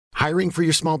Hiring for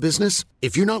your small business?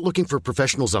 If you're not looking for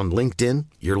professionals on LinkedIn,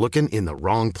 you're looking in the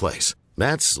wrong place.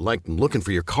 That's like looking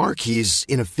for your car keys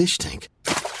in a fish tank.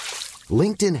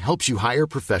 LinkedIn helps you hire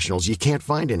professionals you can't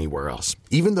find anywhere else,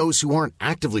 even those who aren't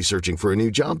actively searching for a new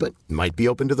job but might be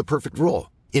open to the perfect role.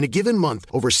 In a given month,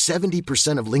 over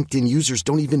 70% of LinkedIn users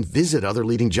don't even visit other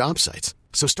leading job sites.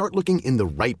 So start looking in the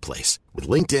right place. With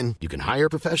LinkedIn, you can hire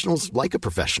professionals like a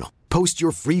professional. Post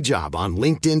your free job on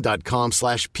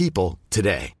linkedin.com/people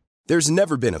today. There's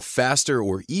never been a faster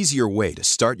or easier way to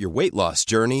start your weight loss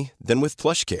journey than with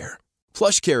PlushCare.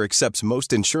 PlushCare accepts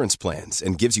most insurance plans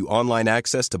and gives you online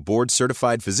access to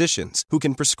board-certified physicians who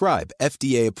can prescribe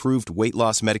FDA-approved weight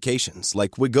loss medications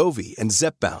like Wegovy and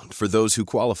Zepbound for those who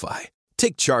qualify.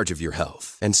 Take charge of your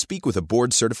health and speak with a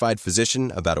board-certified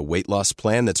physician about a weight loss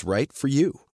plan that's right for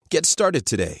you. Get started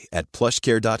today at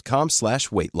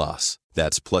plushcare.com/weight loss.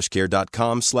 That's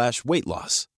plushcare.com/weight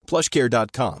loss.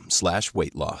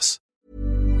 plushcare.com/weight loss.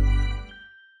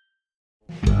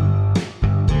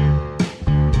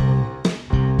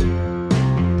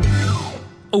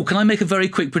 Oh, can I make a very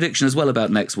quick prediction as well about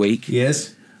next week?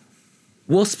 Yes.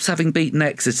 Wasps having beaten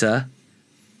Exeter,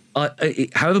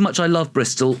 however much I love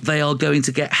Bristol, they are going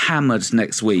to get hammered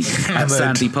next week at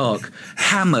Sandy Park.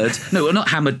 Hammered. No, not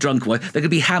hammered drunk-wise. They're going to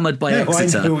be hammered by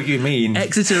Exeter. I know what you mean.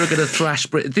 Exeter are going to thrash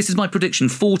Bristol. This is my prediction,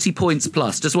 40 points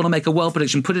plus. Just want to make a wild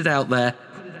prediction, put it out there.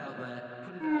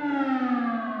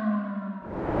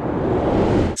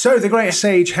 So the great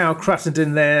sage Hal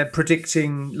Cruttenden there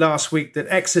predicting last week that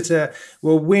Exeter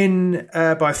will win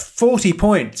by 40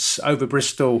 points over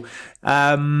Bristol,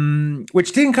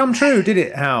 which didn't come true, did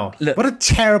it, Hal? Look, what a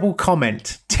terrible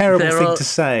comment. Terrible thing to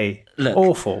say. Look,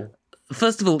 awful.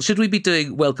 First of all, should we be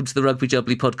doing Welcome to the Rugby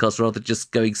Jubbly podcast rather than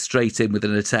just going straight in with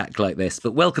an attack like this?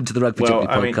 But welcome to the Rugby Jubbly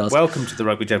podcast. Welcome to the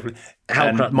Rugby Jubbly.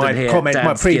 Hal Cruttenden my here, comment, Dan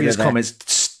my previous Skinner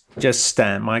comments just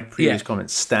stand. My previous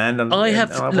comments stand. And I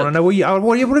want to know what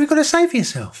have you got to say for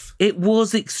yourself? It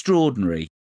was extraordinary.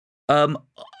 I'm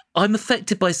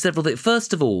affected by several things.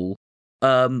 First of all,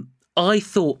 I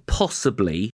thought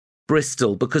possibly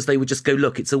Bristol, because they would just go,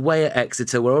 look, it's away at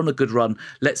Exeter, we're on a good run,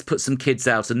 let's put some kids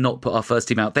out and not put our first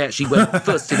team out. They actually went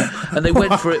first team out and they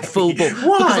went for it full ball.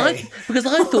 Why? Because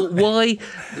I thought, why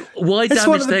it's damage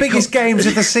one of the biggest games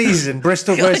of the season,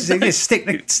 Bristol versus England.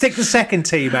 Stick the second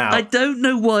team out. I don't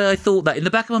know why I thought that. In the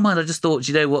back of my mind, I just thought,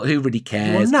 you know what, who really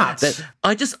cares? You're nuts.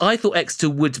 I thought Exeter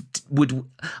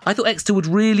would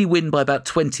really win by about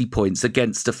 20 points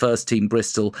against a first team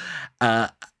Bristol,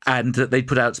 and that they'd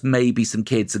put out maybe some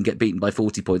kids and get beaten by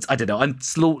 40 points. I don't know.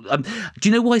 Do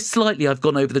you know why slightly I've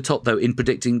gone over the top, though, in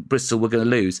predicting Bristol were going to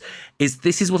lose?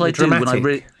 This is what I do when I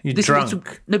really... You're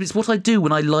drunk. No, but it's what I do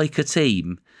when I like a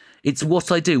team. It's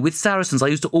what I do. With Saracens, I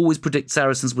used to always predict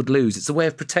Saracens would lose. It's a way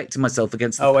of protecting myself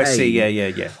against the pain. I see.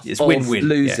 Yeah. It's win-win.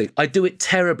 Losing. Yeah. I do it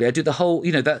terribly. I do the whole,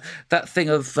 that thing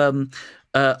of...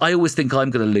 I always think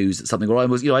I'm going to lose at something, or I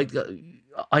was,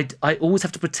 I always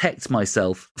have to protect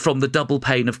myself from the double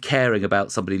pain of caring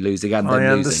about somebody losing and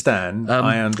them losing.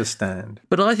 I understand.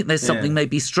 But I think there's something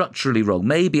maybe structurally wrong.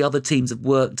 Maybe other teams have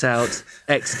worked out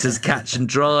Exeter's catch and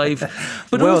drive.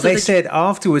 But well, also they said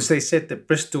afterwards, that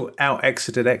Bristol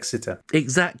out-Exetered Exeter.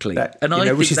 Exactly.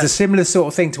 Which is the similar sort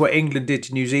of thing to what England did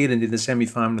to New Zealand in the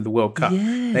semi-final of the World Cup.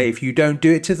 Yeah. If you don't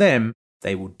do it to them,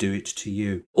 they will do it to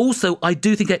you. Also, I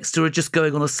do think Exeter are just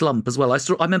going on a slump as well. I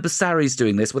remember Sarries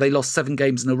doing this, where they lost 7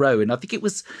 games in a row, and I think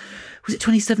was it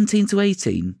 2017 to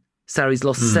 18? Sarries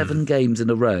lost 7 games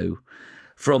in a row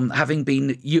from having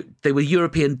been... They were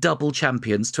European double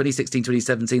champions, 2016,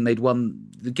 2017. They'd won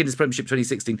the Guinness Premiership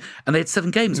 2016, and they had 7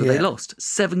 games where they lost.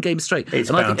 7 games straight. It's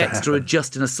and I bound think to Exeter are happen.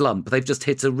 just in a slump. They've just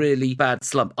hit a really bad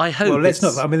slump. I hope... Well, let's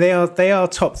not... I mean, they are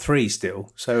top 3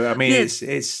 still. So, I mean,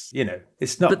 it's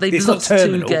not... But they've it's lost not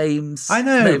terminal. 2 games. I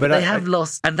know, no, but they have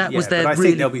lost, and that was their I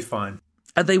think they'll be fine.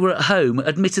 And they were at home,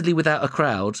 admittedly without a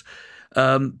crowd,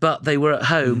 but they were at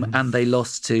home and they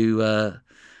lost to...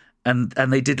 And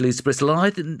they did lose to Bristol,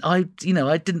 and I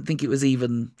didn't think it was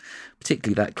even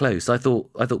particularly that close. I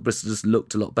thought Bristol just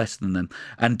looked a lot better than them,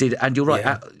 and you're right,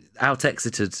 out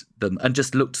Exetered them and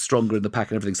just looked stronger in the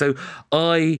pack and everything. So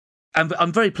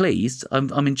I'm very pleased.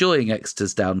 I'm enjoying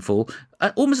Exeter's downfall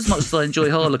almost as much as I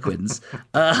enjoy Harlequins.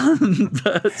 But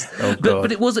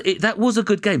that was a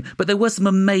good game. But there were some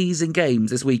amazing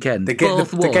games this weekend. The game of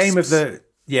the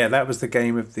that was the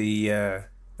game of the.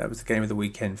 That was the game of the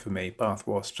weekend for me, Bath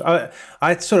Wasps. I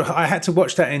had to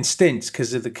watch that in stints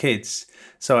because of the kids,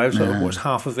 so I sort of watched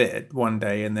half of it one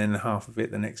day and then half of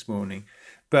it the next morning.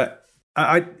 But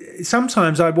I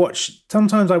sometimes I watch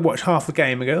half a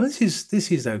game and go, this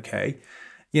is okay,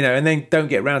 and then don't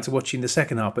get round to watching the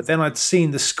second half. But then I'd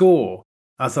seen the score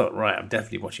I thought, right, I'm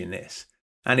definitely watching this.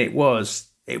 And it was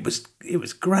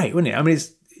great, wasn't it? I mean,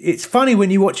 it's funny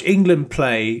when you watch England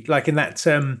play, like in that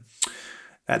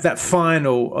at that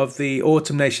final of the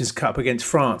Autumn Nations Cup against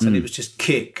France, and it was just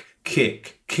kick,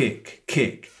 kick, kick,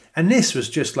 kick. And this was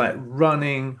just like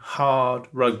running hard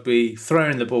rugby,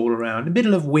 throwing the ball around in the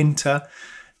middle of winter.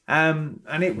 And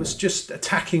it was just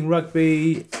attacking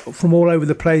rugby from all over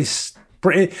the place.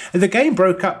 The game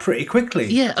broke up pretty quickly.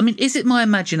 Yeah, I mean, is it my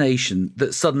imagination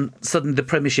that suddenly the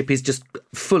Premiership is just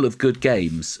full of good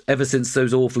games ever since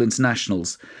those awful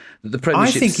internationals? That the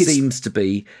Premiership seems to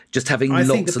be just having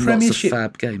lots and lots of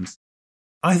fab games.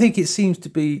 I think it seems to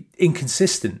be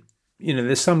inconsistent. You know,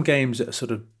 there's some games that are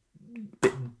sort of a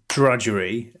bit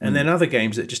drudgery, and then other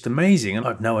games that are just amazing, and I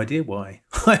have no idea why.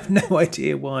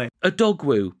 Udogwu,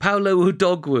 Paolo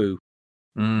Udogwu,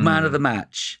 man of the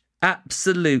match.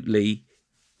 Absolutely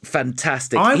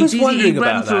fantastic. I was wondering he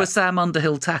about ran through that. a Sam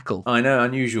Underhill tackle. I know,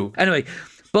 unusual. Anyway,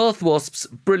 Bath Wasps,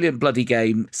 brilliant bloody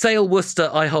game. Sale Worcester,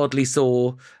 I hardly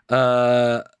saw.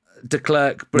 De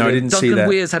Klerk, brilliant. No, I didn't see Duncan that.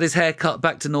 Weir's had his hair cut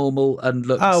back to normal and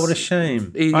looks... Oh, what a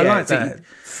shame. I like that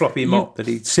floppy mop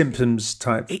Simpsons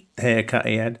type haircut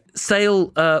he had.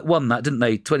 Sale won that, didn't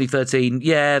they? 2013.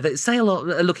 Yeah, Sale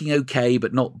are looking okay,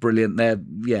 but not brilliant.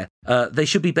 They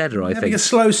should be better, I think. A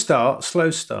slow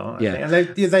start. Yeah.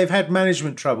 And they've had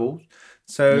management trouble.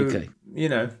 So, you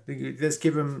know, let's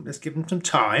give them some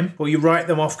time. Or you write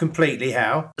them off completely,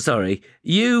 Hal. Sorry.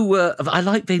 I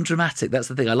like being dramatic. That's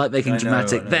the thing. I like making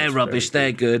dramatic. They're rubbish.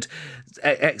 They're good.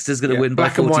 Exeter's going to win by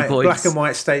 40 points. Black and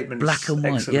white statements. Black and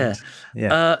white, excellent.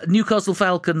 yeah. Newcastle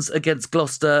Falcons against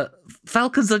Gloucester.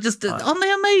 Falcons are just, aren't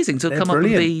they amazing to come up and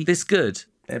be this good?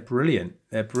 They're brilliant.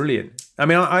 I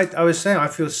mean, I was saying I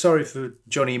feel sorry for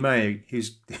Johnny May,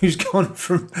 who's gone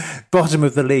from bottom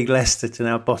of the league Leicester to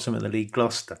now bottom of the league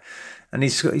Gloucester, and he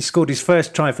scored his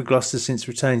first try for Gloucester since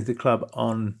returning to the club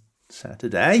on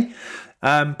Saturday.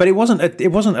 But it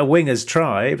wasn't a winger's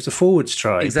try; it was a forward's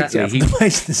try. Exactly, he picked it up from the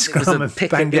base of the scrum and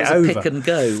banged it over. Pick and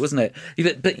go, wasn't it?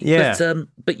 But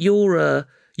you are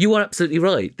absolutely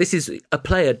right. This is a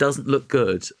player doesn't look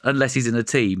good unless he's in a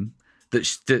team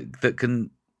that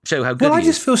can show how good he is. Well, I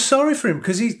just feel sorry for him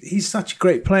because he's such a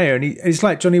great player, and he's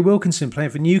like Johnny Wilkinson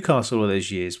playing for Newcastle all those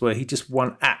years, where he just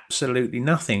won absolutely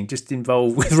nothing, just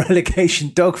involved with relegation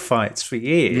dogfights for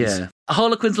years. Yeah.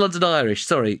 Harlequins, London Irish.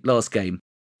 Sorry, last game.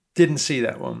 Didn't see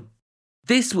that one.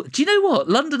 Do you know what?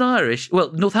 London Irish.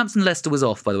 Well, Northampton Leicester was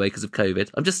off, by the way, because of COVID.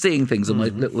 I'm just seeing things on my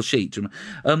little sheet.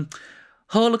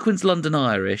 Harlequins, London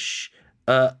Irish.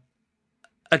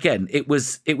 Again, it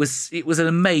was an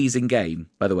amazing game,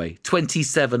 by the way.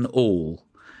 27-all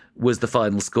was the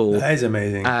final score. That is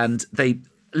amazing. And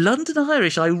London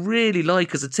Irish, I really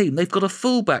like as a team. They've got a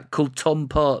fullback called Tom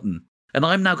Parton. And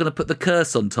I'm now going to put the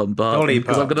curse on Tom Parton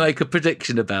because I'm going to make a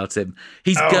prediction about him.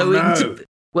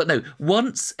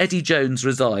 Once Eddie Jones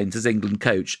resigns as England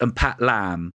coach and Pat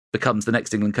Lam becomes the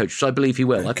next England coach, which I believe he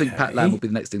will. Okay. I think Pat Lam will be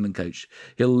the next England coach.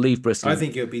 He'll leave Bristol. I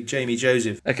think it'll be Jamie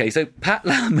Joseph. Okay, so Pat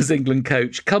Lam as England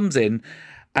coach comes in,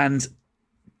 and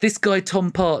this guy Tom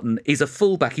Parton is a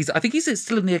fullback. I think he's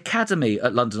still in the academy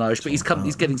at London Irish, but he's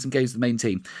getting some games with the main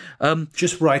team.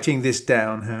 Just writing this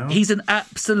down, Hal. He's an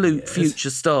absolute future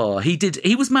star.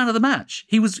 He was man of the match.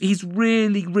 He's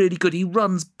really, really good. He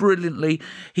runs brilliantly.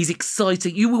 He's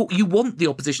exciting. You want the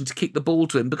opposition to kick the ball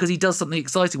to him because he does something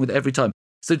exciting with it every time.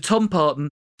 So Tom Parton,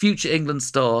 future England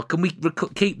star. Can we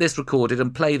keep this recorded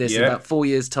and play this in about 4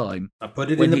 years' time? I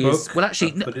put it in the book. Well,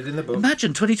 actually, put it in the book.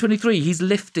 Imagine 2023. He's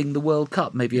lifting the World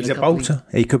Cup. Maybe he's a bolter.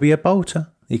 He could be a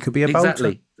bolter.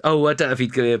 Exactly. Oh, I don't know if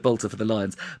he'd be a bolter for the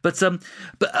Lions, but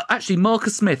actually,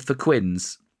 Marcus Smith for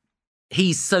Quins. He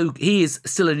is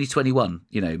still only 21.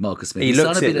 You know, Marcus Smith. He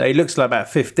looks like about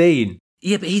 15.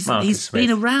 Yeah, but he's been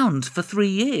around for 3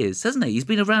 years, hasn't he? He's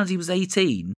been around. He was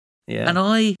 18. Yeah.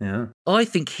 And I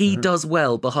think he does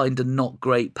well behind a not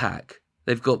great pack.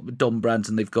 They've got Don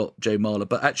Branton, they've got Joe Marler,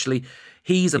 but actually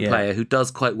he's a player who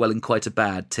does quite well in quite a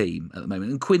bad team at the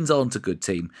moment. And Quins aren't a good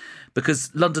team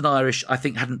because London Irish, I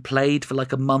think, hadn't played for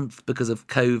like a month because of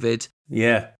COVID.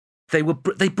 Yeah. They've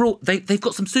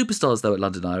got some superstars though at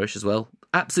London Irish as well.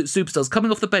 Absolute superstars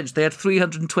coming off the bench. They had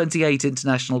 328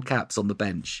 international caps on the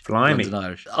bench. Blimey. London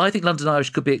Irish. I think London Irish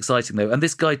could be exciting though, and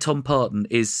this guy Tom Parton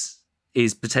is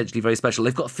potentially very special.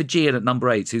 They've got a Fijian at number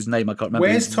 8, whose name I can't remember.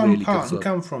 Where's Tom Parton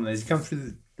come from? Has he come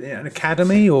through an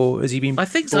academy, or has he been? I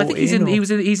think so. I think he's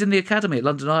in the academy at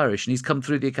London Irish, and he's come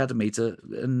through the academy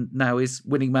and now is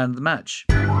winning man of the match.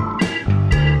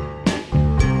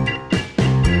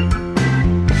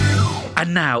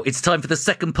 And now it's time for the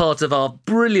second part of our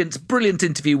brilliant, brilliant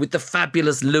interview with the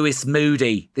fabulous Lewis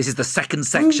Moody. This is the second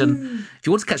section. If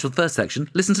you want to catch the first section,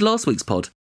 listen to last week's pod.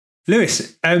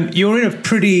 Lewis, you're in a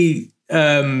pretty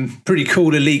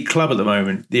cool elite club at the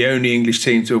moment, the only English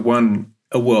team to have won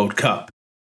a World Cup.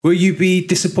 Will you be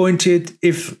disappointed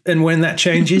if and when that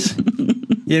changes?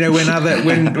 When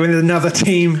another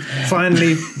team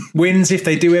finally wins, if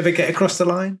they do ever get across the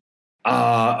line?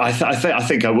 I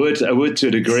think I would to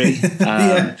a degree,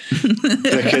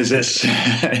 because it's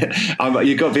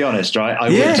you've got to be honest, right? I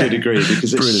would to a degree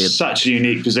because it's such a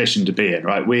unique position to be in,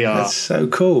 right? That's so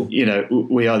cool.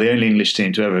 We are the only English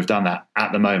team to ever have done that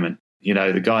at the moment.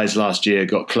 The guys last year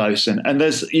got close, and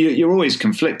you're always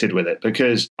conflicted with it,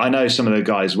 because I know some of the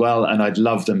guys well, and I'd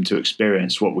love them to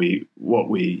experience what we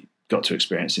got to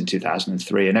experience in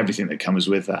 2003 and everything that comes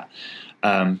with that.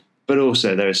 But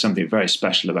also there is something very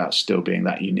special about still being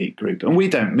that unique group. And we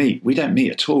don't meet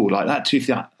at all. Like that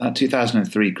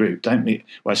 2003 group don't meet.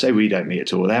 Well, I say we don't meet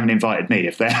at all. They haven't invited me.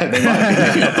 If they might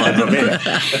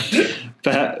be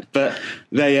but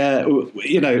they,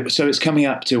 so it's coming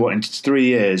up to in 3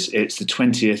 years, it's the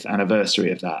 20th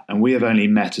anniversary of that. And we have only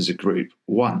met as a group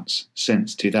once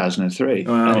since 2003.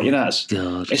 Wow. And,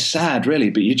 it's sad really,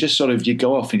 but you just you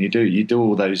go off and you do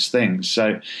all those things.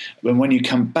 So when you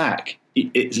come back,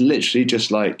 it's literally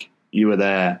just like you were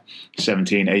there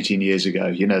 17, 18 years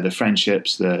ago. The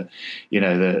friendships, the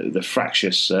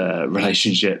fractious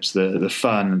relationships, the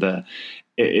fun,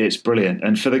 it's brilliant.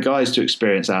 And for the guys to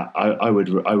experience that, I would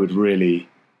really,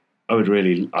 I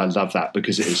love that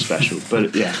because it is special.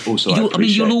 But yeah, also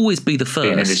you'll always be the first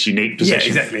being in this unique position. Yeah,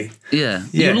 exactly. Yeah,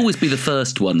 you'll always be the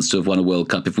first ones to have won a World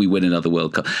Cup if we win another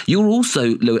World Cup. You're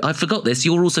also, Louis, I forgot this.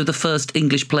 You're also the first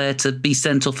English player to be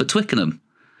sent off at Twickenham.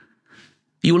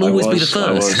 You will always be the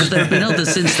first, but there have been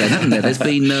others since then, haven't there? There's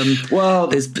been there's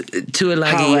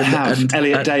Tuilagi and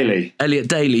Elliot Daly. Elliot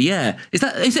Daly, yeah. Is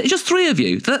it just three of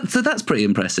you? So that's pretty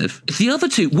impressive. The other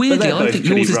two, weirdly, I think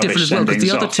yours is different as well, because the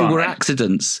other two were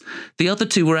accidents. The other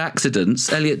two were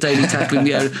accidents. Elliot Daly tackling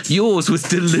the area. Yours was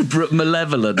deliberate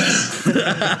malevolence.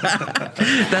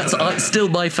 That's still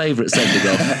my favourite sending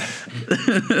off.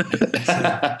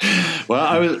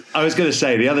 Well, I was going to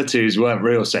say the other twos weren't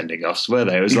real sending offs, were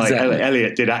they? It was like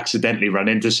Elliot did accidentally run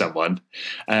into someone,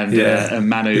 and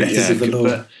Manu.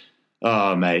 But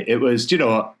oh mate, it was. Do you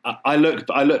know what? I look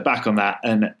back on that,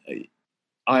 and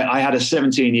I had a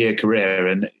 17-year career,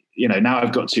 and now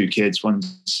I've got two kids.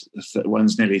 One's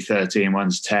nearly 13,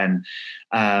 one's 10,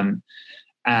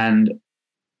 and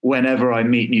whenever I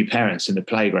meet new parents in the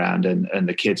playground, and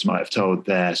the kids might have told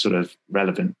their sort of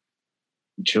relevant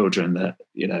children that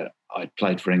I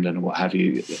played for England and what have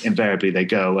you, invariably they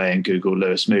go away and Google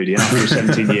Lewis Moody. And after a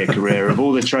 17-year career of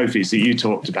all the trophies that you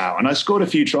talked about, and I scored a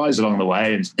few tries along the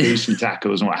way and decent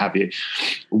tackles and what have you,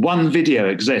 one video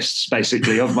exists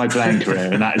basically of my playing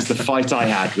career, and that is the fight I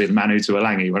had with Manu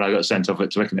Tuilagi when I got sent off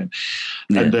at Twickenham.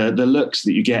 Yeah. And the looks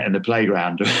that you get in the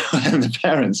playground when the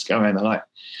parents come in, they're like,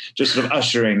 just sort of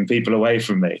ushering people away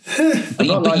from me. I'm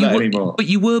not like that anymore. But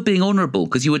you were being honourable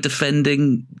because you were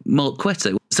defending Mark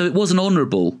Cueto. So it was an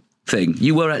honourable thing.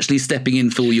 You were actually stepping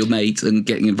in for your mate and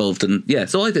getting involved. And yeah,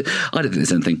 so I don't think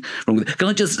there's anything wrong with it. Can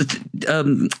I just...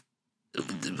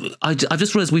 I've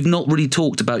just realised we've not really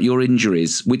talked about your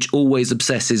injuries, which always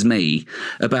obsesses me,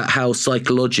 about how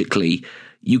psychologically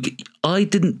you've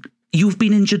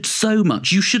been injured so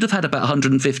much. You should have had about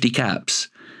 150 caps.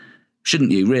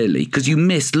 Shouldn't you, really? Because you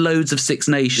missed loads of Six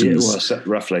Nations. Yeah, well,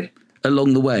 roughly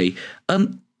along the way.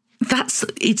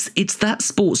 It's that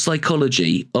sports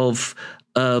psychology of.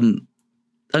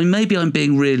 Maybe I'm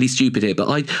being really stupid here, but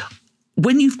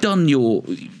when you've done your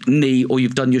knee or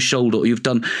you've done your shoulder or you've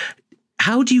done.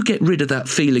 How do you get rid of that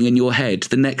feeling in your head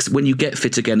when you get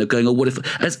fit again of going, oh, what if,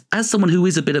 as someone who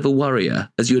is a bit of a worrier,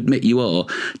 as you admit you are,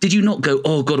 did you not go,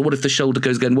 oh God, what if the shoulder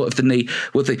goes again? What if the knee?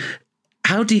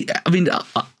 How do you,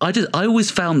 I always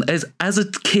found as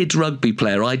a kid rugby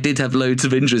player, I did have loads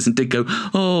of injuries and did go,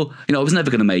 oh, I was never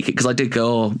going to make it because I did go,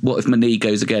 oh, what if my knee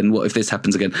goes again? What if this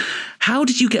happens again? How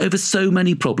did you get over so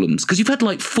many problems? Because you've had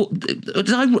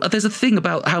there's a thing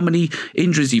about how many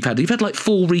injuries you've had. You've had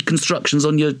 4 reconstructions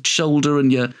on your shoulder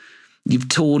and you've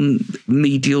torn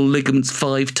medial ligaments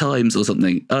 5 times or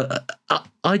something.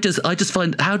 I just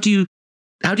find, how do you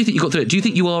think you got through it? Do you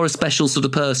think you are a special sort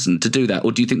of person to do that,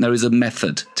 or do you think there is a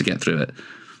method to get through it?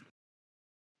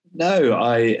 No,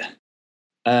 I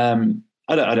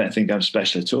don't think I'm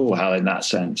special at all, Hal, in that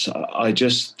sense. I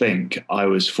just think I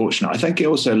was fortunate. I think I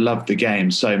also loved the game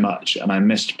so much, and I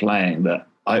missed playing that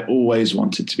I always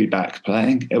wanted to be back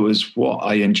playing. It was what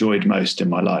I enjoyed most in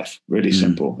my life. Really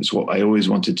simple. It's what I always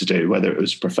wanted to do, whether it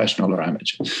was professional or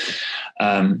amateur.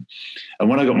 And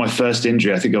when I got my first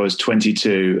injury, I think I was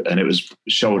 22, and it was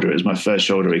shoulder. It was my first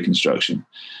shoulder reconstruction.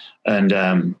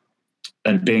 And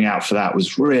being out for that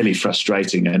was really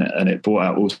frustrating, and it brought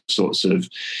out all sorts of,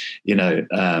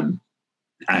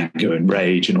 anger and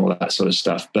rage and all that sort of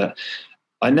stuff. But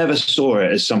I never saw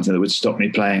it as something that would stop me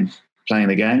playing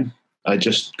the game. I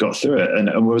just got through it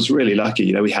and was really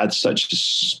lucky. We had such a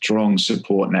strong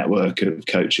support network of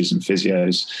coaches and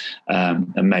physios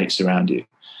and mates around you.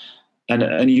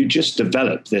 And you just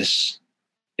develop this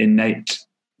innate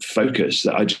focus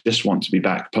that I just want to be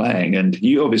back playing. And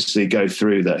you obviously go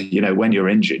through when you're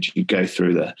injured, you go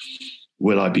through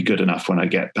will I be good enough when I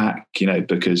get back?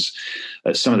 Because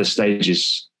at some of the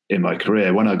stages in my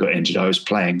career, when I got injured, I was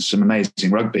playing some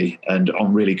amazing rugby and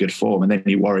on really good form. And then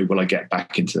you worry, will I get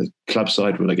back into the club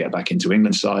side? Will I get back into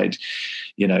England side?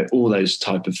 All those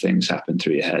type of things happen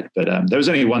through your head. But there was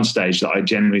only one stage that I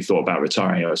genuinely thought about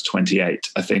retiring. I was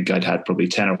 28. I think I'd had probably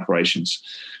 10 operations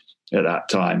at that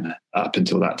time, up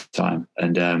until that time.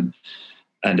 And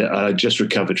I just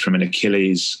recovered from an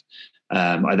Achilles.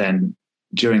 I then,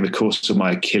 during the course of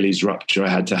my Achilles rupture, I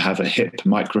had to have a hip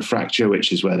microfracture,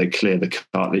 which is where they clear the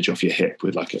cartilage off your hip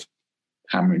with like a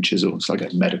hammer and chisel. It's like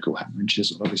a medical hammer and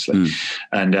chisel, obviously.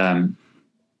 And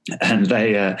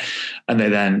they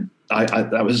then I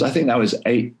think that was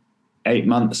eight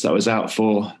months that I was out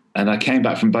for. And I came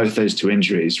back from both those two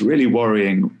injuries, really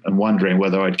worrying and wondering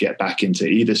whether I'd get back into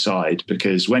either side,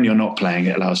 because when you're not playing,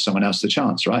 it allows someone else the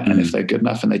chance, right? And if they're good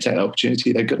enough and they take the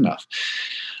opportunity, they're good enough.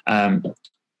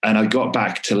 And I got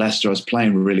back to Leicester. I was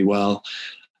playing really well.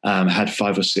 Had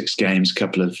 5 or 6 games, a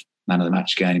couple of man of the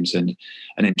match games, and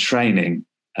in training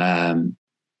with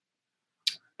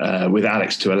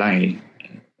Alex Tuolangi,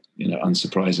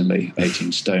 unsurprisingly,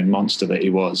 18-stone monster that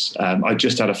he was. I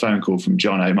just had a phone call from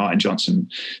Martin Johnson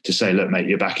to say, "Look, mate,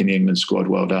 you're back in the England squad.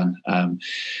 Well done.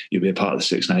 You'll be a part of the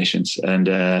Six Nations." And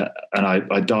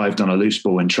I dived on a loose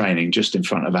ball in training just in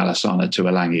front of Alassana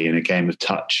Tuolangi in a game of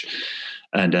touch.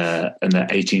 And the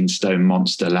 18-stone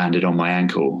monster landed on my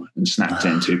ankle and snapped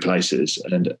it in 2 places.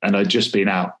 And I'd just been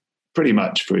out pretty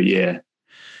much for a year.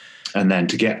 And then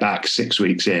to get back 6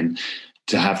 weeks in,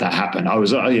 to have that happen, I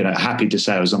was, happy to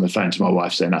say I was on the phone to my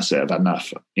wife saying, "That's it, I've had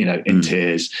enough," in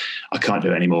tears. I can't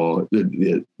do it anymore.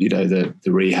 The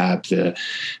rehab, the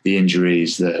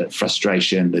injuries, the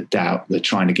frustration, the doubt, the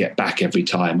trying to get back every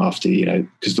time after,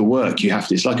 because the work you have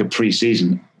to, it's like a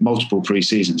pre-season, multiple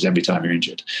pre-seasons every time you're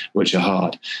injured, which are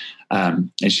hard.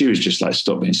 And she was just like,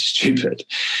 "Stop being stupid."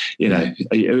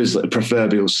 It was like a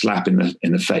proverbial slap in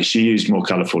the face. She used more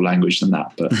colourful language than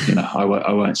that, but I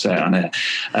won't say it on air.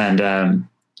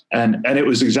 And it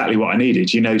was exactly what I needed.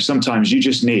 Sometimes you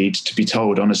just need to be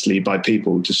told honestly by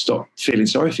people to stop feeling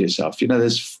sorry for yourself.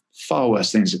 There's far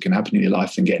worse things that can happen in your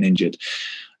life than getting injured.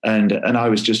 And I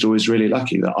was just always really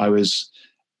lucky that I was,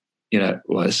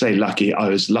 I say lucky. I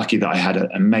was lucky that I had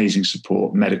amazing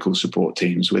medical support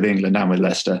teams with England and with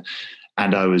Leicester.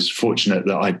 And I was fortunate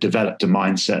that I developed a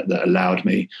mindset that allowed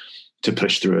me to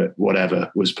push through it,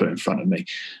 whatever was put in front of me.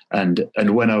 And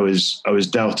when I was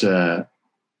dealt a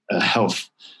health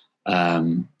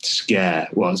scare.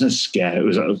 Well, it wasn't a scare. It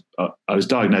was I was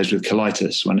diagnosed with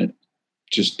colitis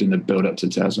just in the build up to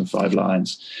 2005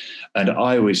 Lions. And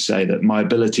I always say that my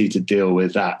ability to deal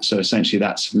with that, so essentially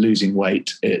that's losing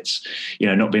weight. It's,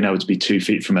 not being able to be 2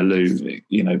 feet from a loo,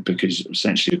 because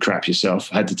essentially you crap yourself.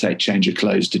 I had to change of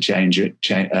clothes to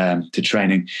to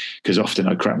training, because often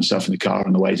I crap myself in the car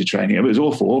on the way to training. It was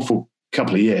awful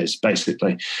couple of years,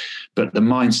 basically. But the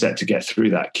mindset to get through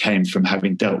that came from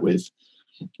having dealt with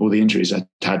all the injuries I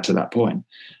had to that point.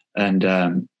 And,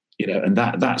 and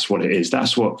that's what it is.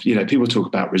 That's what, people talk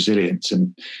about resilience,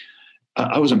 and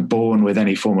I wasn't born with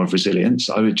any form of resilience.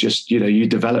 I would just, you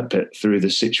develop it through the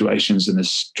situations and the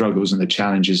struggles and the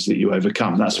challenges that you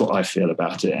overcome. That's what I feel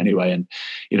about it anyway. And,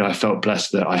 I felt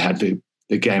blessed that I had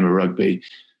the game of rugby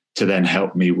to then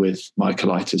help me with my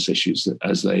colitis issues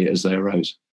as they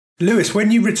arose. Lewis,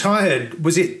 when you retired,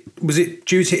 was it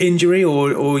due to injury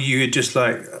or you just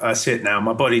like, "That's it now,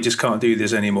 my body just can't do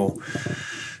this anymore"?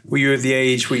 Were you of the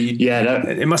age where you? Yeah, no,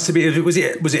 it must have been. Was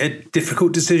it a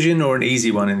difficult decision or an easy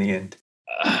one in the end?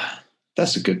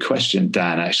 That's a good question,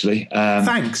 Dan. Actually,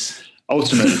 thanks.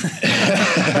 Ultimately,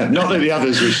 not that the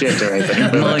others were shit or anything.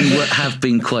 But mine have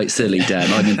been quite silly,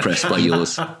 Dan. I'm impressed by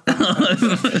yours. I'm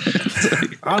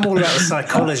all about the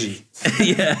psychology.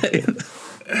 Yeah.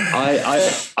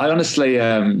 I honestly,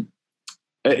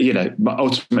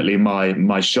 ultimately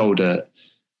my shoulder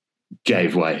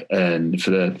gave way, and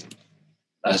for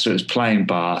So it was playing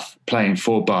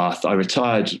for Bath. I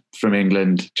retired from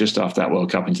England just after that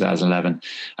World Cup in 2011, and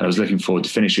I was looking forward to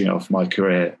finishing off my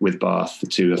career with Bath, the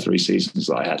 2 or 3 seasons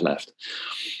that I had left.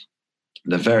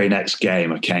 The very next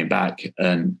game, I came back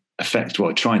and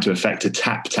trying to effect a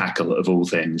tap tackle of all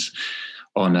things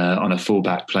on a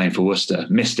fullback playing for Worcester.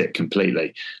 Missed it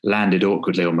completely, landed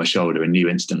awkwardly on my shoulder, and knew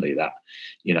instantly that,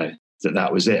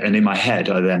 that was it. And in my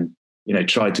head, I then,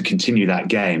 tried to continue that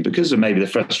game because of maybe the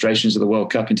frustrations of the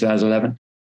World Cup in 2011.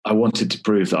 I wanted to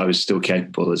prove that I was still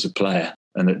capable as a player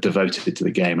and that devoted to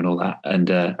the game and all that. And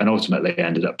ultimately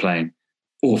ended up playing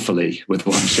awfully with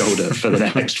one shoulder for the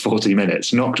next 40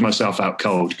 minutes, knocked myself out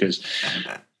cold because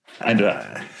I ended up,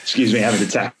 having to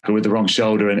tackle with the wrong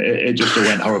shoulder, and it just all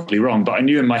went horribly wrong. But I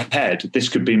knew in my head this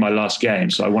could be my last game,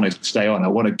 so I wanted to stay on. I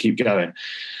wanted to keep going.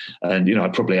 And,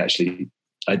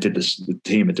 I did the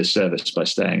team a disservice by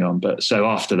staying on. But so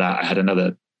after that, I had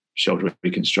another shoulder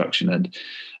reconstruction, and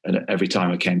every time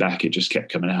I came back, it just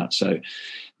kept coming out. So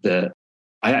I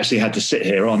actually had to sit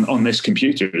here on this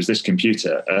computer,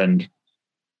 and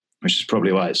which is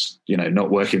probably why it's,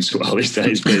 not working so well these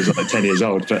days, because it's like 10 years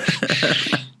old, but,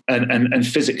 and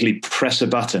physically press a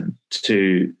button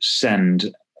to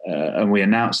send, and we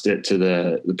announced it to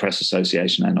the press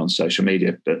association and on social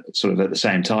media, but sort of at the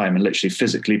same time, and literally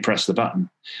physically press the button.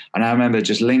 And I remember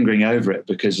just lingering over it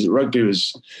because rugby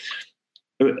was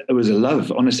a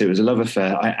love. Honestly, it was a love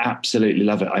affair. I absolutely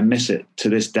love it. I miss it to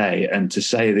this day. And to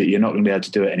say that you're not going to be able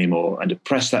to do it anymore and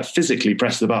to physically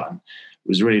press the button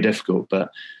was really difficult.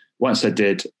 But once I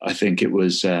did, I think it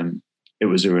was a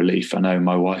relief. I know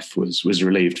my wife was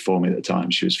relieved for me at the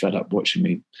time. She was fed up watching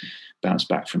me bounce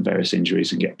back from various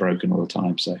injuries and get broken all the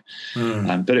time. So,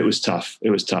 but it was tough.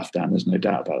 It was tough, Dan. There's no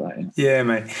doubt about that. Yeah,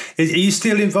 mate. Are you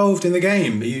still involved in the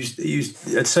game? Are you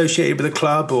associated with a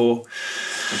club, or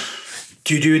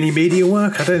do you do any media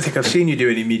work? I don't think I've seen you do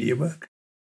any media work.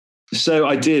 So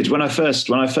I did when I first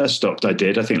stopped. I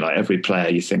did. I think like every player,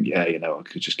 you think, I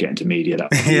could just get into media. That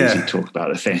would be easy. Talk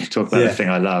about the thing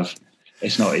I love.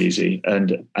 It's not easy,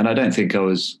 and I don't think I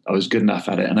was good enough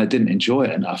at it, and I didn't enjoy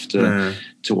it enough to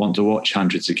want to watch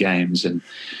hundreds of games and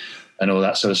all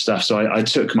that sort of stuff. So I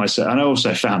took myself, and I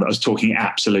also found that I was talking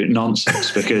absolute nonsense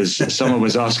because someone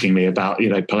was asking me about,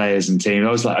 players and teams.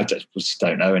 I was like, I just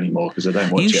don't know anymore because I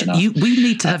don't watch it enough. We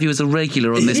need to have you as a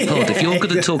regular on this pod. If you're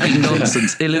good at talking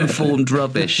nonsense, ill-informed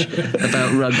rubbish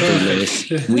about rugby, Lewis,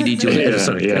 we need you.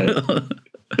 Sorry. Yeah.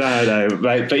 No,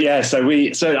 right. But yeah, so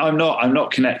I'm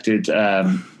not connected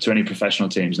to any professional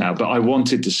teams now, but I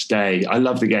wanted to stay. I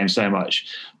love the game so much.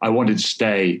 I wanted to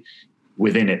stay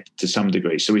within it to some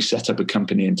degree. So we set up a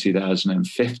company in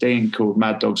 2015 called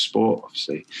Mad Dog Sport,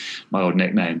 obviously my old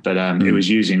nickname, but it was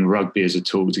using rugby as a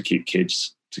tool to keep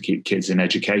kids in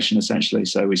education, essentially.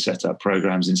 So we set up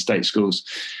programs in state schools.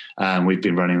 We've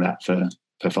been running that for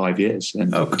 5 years.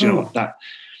 And cool. Do you know what?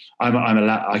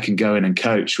 I can go in and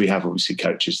coach. We have obviously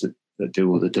coaches that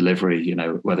do all the delivery,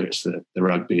 whether it's the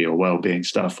rugby or wellbeing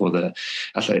stuff or the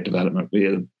athletic development,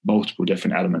 multiple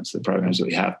different elements of the programs that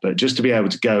we have. But just to be able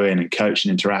to go in and coach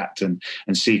and interact and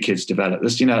see kids develop,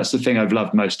 that's the thing I've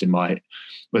loved most in whether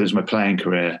it's my playing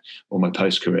career or my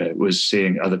post career, was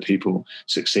seeing other people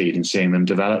succeed and seeing them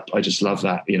develop. I just love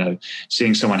that,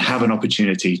 seeing someone have an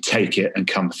opportunity, take it and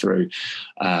come through.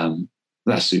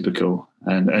 That's super cool.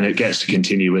 And it gets to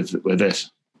continue with this.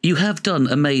 You have done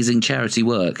amazing charity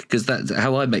work, because that's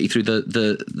how I met you, through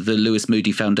the Lewis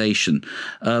Moody Foundation.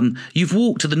 You've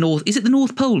walked to the North. Is it the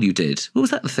North Pole you did? What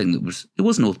was that the thing that was? It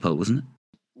was North Pole, wasn't it?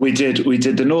 We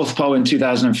did the North Pole in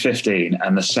 2015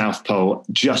 and the South Pole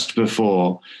just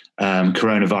before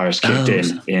coronavirus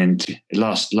kicked in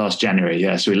last January.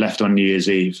 Yeah, so we left on New Year's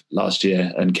Eve last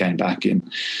year and came back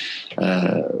in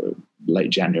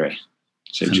late January.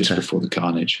 So fantastic. Just before the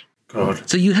carnage. God.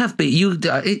 So you have been.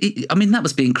 That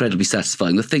must be incredibly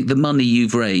satisfying. The money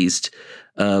you've raised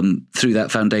through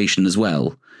that foundation as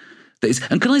well.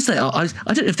 And can I say, I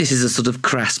don't know if this is a sort of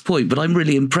crass point, but I'm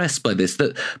really impressed by this,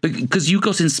 that because you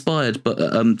got inspired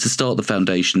to start the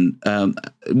foundation,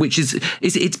 which is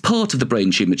it's part of the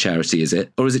brain tumour charity, is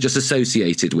it, or is it just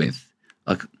associated with?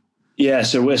 Yeah,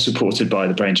 so we're supported by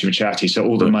the Brain Tumour Charity. So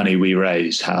all the money we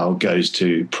raise goes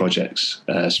to projects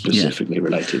specifically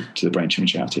related to the Brain Tumour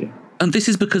Charity. And this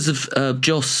is because of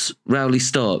Joss Rowley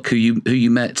Stark, who you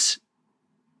met.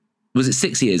 Was it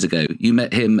 6 years ago? You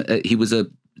met him. He was a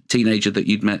teenager that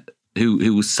you'd met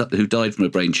who died from a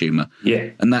brain tumour. Yeah,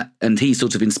 and he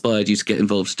sort of inspired you to get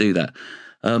involved to do that.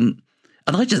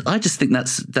 And I just think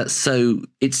that's so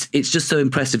it's just so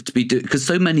impressive to be doing, because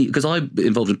I'm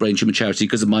involved in brain tumour charity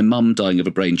because of my mum dying of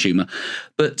a brain tumour,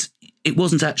 but it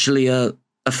wasn't actually a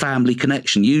a family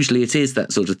connection. Usually it is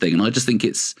that sort of thing. And I just think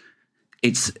it's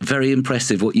very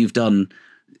impressive what you've done,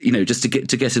 just to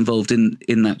get involved in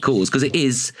that cause. Because it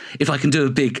is, if I can do a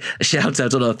big shout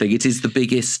out on our thing, it is the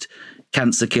biggest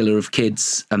cancer killer of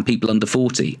kids and people under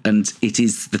 40. And it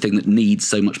is the thing that needs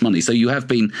so much money. So you are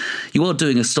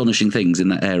doing astonishing things in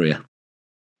that area.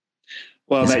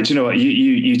 Well, mate, do you know what?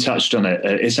 You touched on it.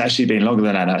 It's actually been longer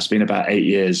than that now. It's been about 8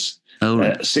 years. Oh,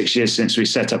 right. 6 years since we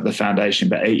set up the foundation,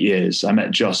 but 8 years. I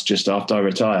met Joss just after I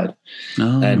retired.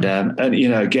 Oh. And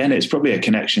again, it's probably a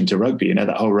connection to rugby,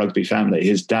 that whole rugby family.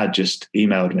 His dad just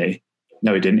emailed me.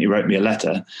 No, he didn't. He wrote me a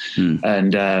letter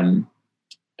and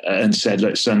said,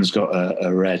 look, son's got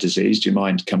a rare disease. Do you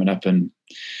mind coming up and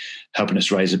helping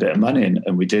us raise a bit of money?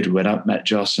 And we did. We went up, met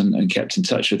Joss and kept in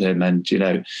touch with him. And,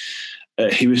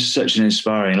 he was such an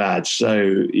inspiring lad,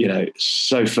 so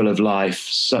full of life,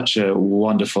 such a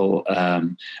wonderful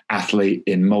athlete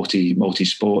in multi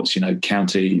sports,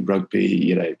 county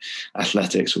rugby,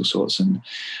 athletics, all sorts.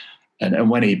 And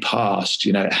when he passed,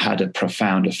 it had a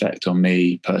profound effect on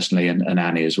me personally and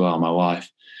Annie as well, my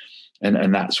wife.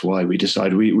 And that's why we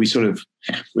decided we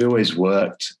always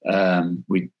worked.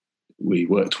 We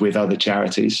worked with other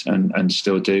charities and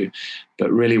still do,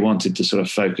 but really wanted to sort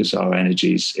of focus our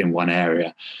energies in one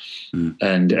area.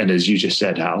 And as you just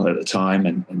said, Hal, at the time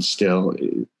and still,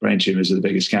 brain tumours are the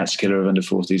biggest cancer killer of under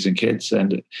 40s and kids.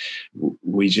 And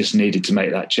we just needed to make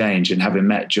that change. And having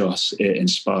met Joss, it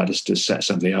inspired us to set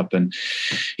something up. And,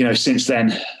 since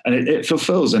then, and it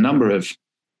fulfills a number of,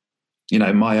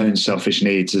 my own selfish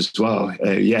needs as well.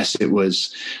 Yes, it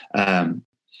was...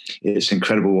 it's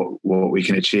incredible what we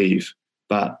can achieve.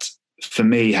 But for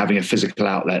me, having a physical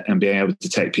outlet and being able to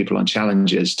take people on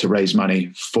challenges to raise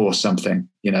money for something,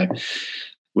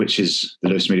 which is the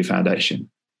Lewis Moody Foundation,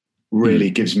 really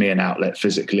gives me an outlet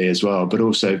physically as well, but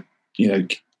also,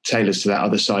 tailors to that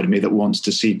other side of me that wants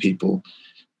to see people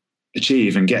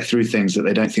achieve and get through things that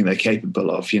they don't think they're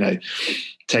capable of,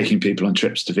 taking people on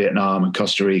trips to Vietnam and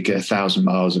Costa Rica, 1,000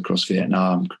 miles across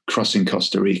Vietnam, crossing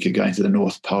Costa Rica, going to the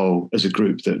North Pole as a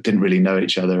group that didn't really know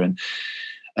each other, and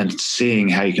seeing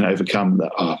how you can overcome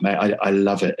that. Oh, mate, I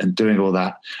love it. And doing all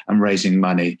that and raising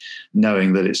money,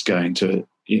 knowing that it's going to,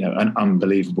 an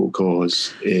unbelievable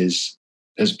cause has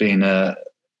been a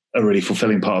really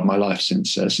fulfilling part of my life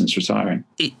since retiring.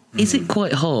 Is it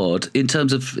quite hard in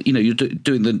terms of, you're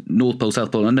doing the North Pole,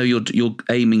 South Pole? I know you're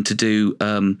aiming to do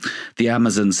the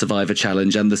Amazon Survivor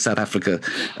Challenge and the South Africa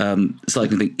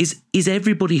cycling thing. Is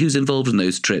everybody who's involved in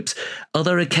those trips, are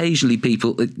there occasionally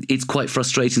people, it's quite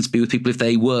frustrating to be with people if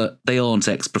they aren't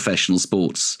ex-professional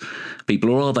sports people,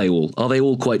 or are they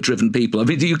all quite driven people? I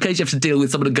mean, do you occasionally have to deal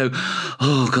with someone and go,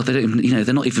 oh God, they don't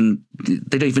even,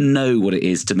 they don't even know what it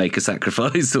is to make a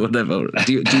sacrifice or whatever?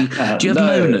 Do you have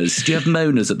moaners? Do you have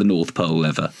moaners at the North Pole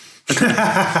ever?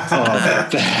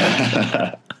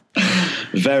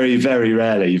 Very, very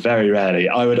rarely.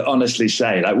 I would honestly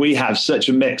say, we have such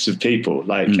a mix of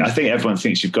people. I think everyone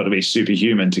thinks you've got to be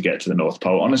superhuman to get to the North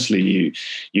Pole. Honestly,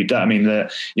 you don't. I mean,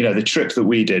 the trip that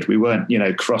we did, we weren't,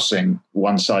 crossing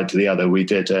one side to the other. We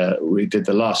did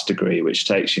the last degree, which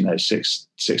takes,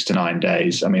 6 to 9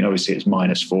 days. I mean, obviously it's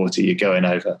minus 40. You're going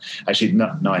over, actually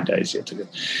not 9 days. You have to go,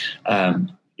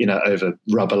 over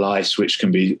rubber ice, which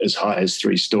can be as high as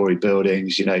 3-story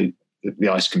buildings. The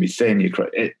ice can be thin.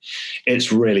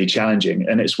 It's really challenging.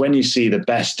 And it's when you see the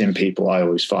best in people, I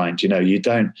always find,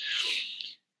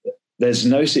 there's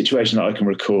no situation that I can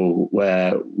recall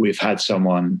where we've had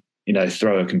someone,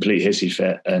 throw a complete hissy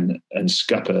fit and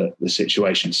scupper the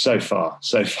situation so far.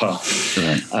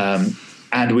 Right.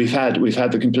 And we've had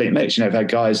the complete mix. We've had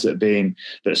guys that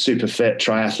are super fit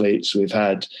triathletes. We've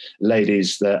had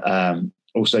ladies that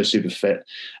also super fit,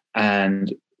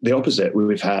 and the opposite.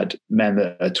 We've had men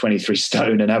that are 23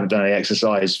 stone and haven't done any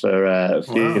exercise for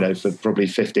probably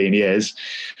 15 years,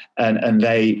 and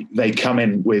they come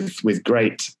in with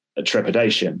great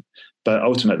trepidation. But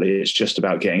ultimately, it's just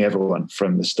about getting everyone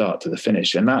from the start to the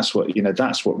finish, and that's what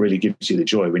really gives you the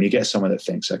joy when you get someone that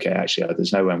thinks, okay, actually,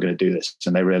 there's no way I'm going to do this,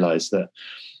 and they realise that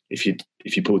if you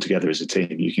pull together as a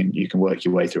team, you can work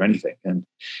your way through anything. And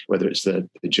whether it's the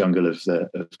jungle of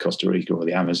Costa Rica or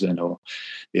the Amazon or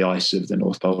the ice of the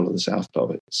North Pole or the South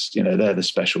Pole, it's they're the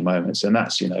special moments, and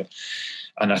that's and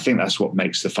I think that's what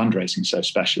makes the fundraising so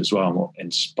special as well, and what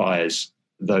inspires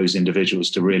those individuals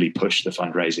to really push the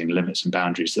fundraising limits and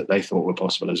boundaries that they thought were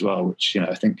possible as well, which,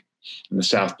 I think in the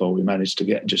South Pole, we managed to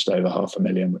get just over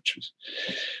 500,000,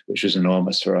 which was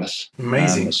enormous for us.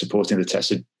 Amazing. Supporting the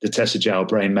Tessa Jowell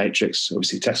brain matrix.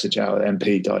 Obviously, Tessa Jowell,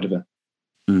 MP, died of a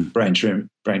brain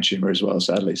tumor as well,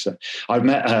 sadly. So I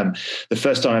met the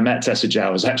first time I met Tessa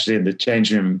Jow was actually in the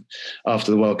changing room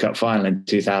after the World Cup final in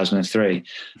 2003,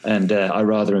 and I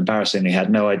rather embarrassingly had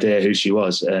no idea who she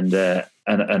was, and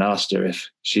asked her if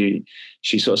she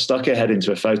sort of stuck her head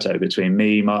into a photo between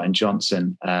me, Martin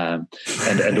Johnson, and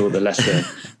all the Leicester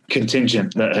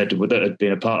contingent that had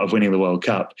been a part of winning the World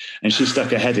Cup, and she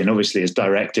stuck her head in, obviously as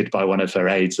directed by one of her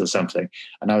aides or something,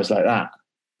 and I was like that.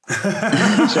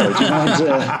 Sorry,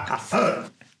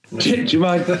 do you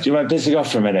mind pissing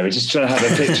off for a minute? We're just trying to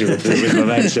have a picture with my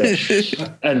mates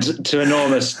here. And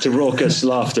to raucous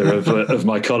laughter of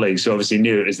my colleagues who obviously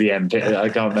knew it was the MP. I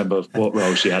can't remember what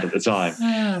role she had at the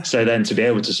time. So then to be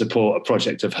able to support a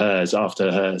project of hers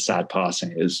after her sad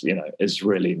passing is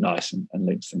really nice and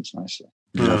links things nicely.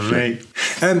 Lovely.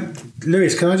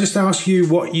 Lewis, can I just ask you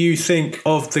what you think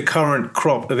of the current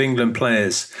crop of England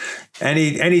players?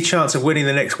 Any chance of winning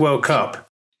the next World Cup?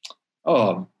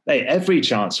 Oh, hey, every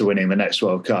chance of winning the next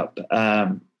World Cup.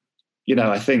 I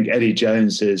think Eddie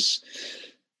Jones is.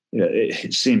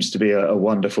 It seems to be a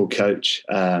wonderful coach.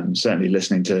 Certainly,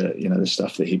 listening to the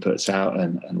stuff that he puts out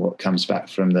and what comes back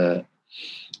from the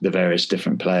various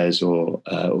different players or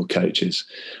coaches.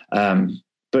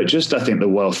 But just, I think, the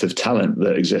wealth of talent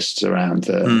that exists around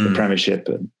the Premiership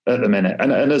at the minute.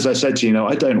 And as I said to you,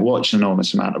 I don't watch an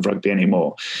enormous amount of rugby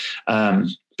anymore. But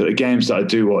the games that I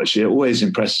do watch, it always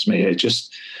impresses me. I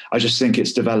just think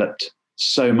it's developed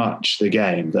so much, the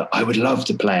game, that I would love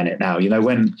to play in it now.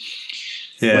 When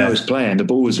I was playing, the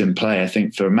ball was in play, I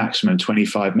think, for a maximum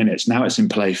 25 minutes. Now it's in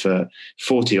play for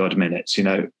 40 odd minutes.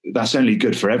 That's only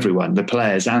good for everyone, the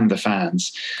players and the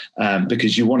fans,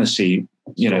 because you want to see,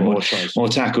 more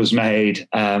tackles made,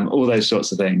 all those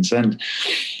sorts of things. And,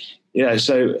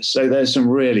 so there's some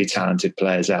really talented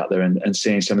players out there, and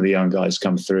seeing some of the young guys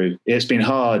come through. It's been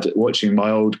hard watching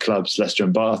my old clubs, Leicester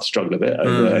and Bath, struggle a bit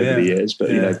over the years, but,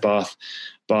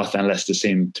 Bath and Leicester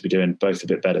seem to be doing both a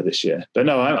bit better this year. But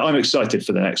no, I'm excited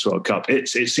for the next World Cup. It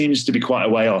seems to be quite a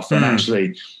way off, and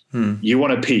actually you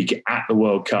want to peak at the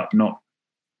World Cup, not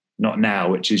now,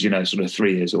 which is, sort of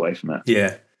 3 years away from that.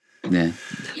 Yeah. We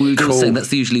were just saying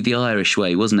that's usually the Irish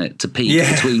way, wasn't it? To peak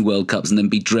between World Cups and then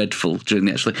be dreadful during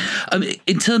the actual.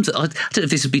 In terms of, I don't know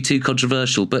if this would be too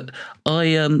controversial, but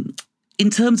in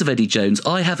terms of Eddie Jones,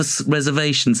 I have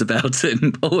reservations about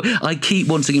him. I keep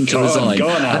wanting him to resign.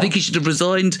 I think he should have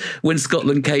resigned when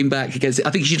Scotland came back against it. I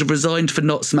think he should have resigned for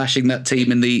not smashing that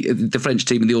team in the French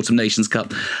team in the Autumn Nations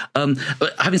Cup. Having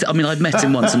said, I'd met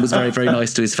him once and was very, very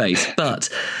nice to his face. But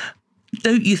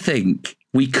don't you think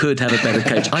we could have a better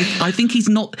coach? I think he's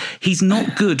not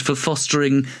good for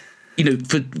fostering.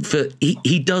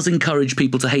 He does encourage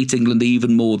people to hate England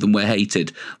even more than we're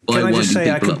hated. Can I just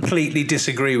say I completely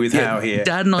disagree with Howe here?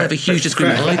 Dad and I have a huge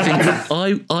disagreement.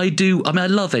 I do. I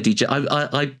love Eddie.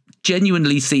 I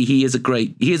genuinely see he is a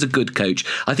good coach.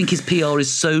 I think his PR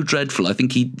is so dreadful. I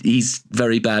think he's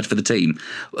very bad for the team.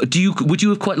 Would you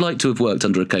have quite liked to have worked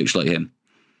under a coach like him?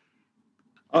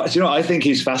 I think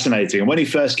he's fascinating. And when he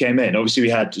first came in, obviously we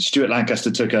had Stuart Lancaster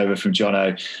took over from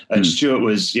Jono, and Stuart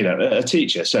was, a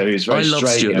teacher, so he was very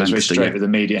straight. He was very straight with the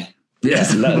media.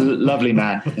 Yes, lovely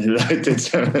man. did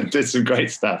some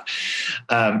great stuff.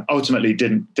 Ultimately,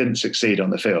 didn't succeed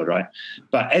on the field, right?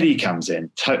 But Eddie comes in,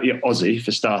 totally Aussie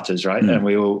for starters, right? And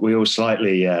we all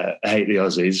slightly hate the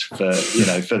Aussies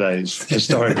for those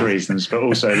historic reasons, but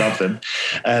also love them.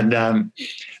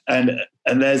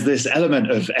 And there's this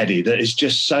element of Eddie that is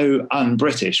just so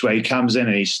un-British, where he comes in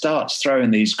and he starts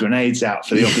throwing these grenades out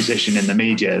for the opposition in the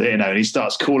media, and he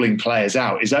starts calling players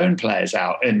out, his own players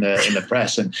out in the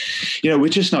press. And, we're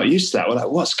just not used to that. We're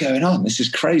like, what's going on? This is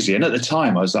crazy. And at the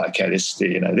time I was like, okay, this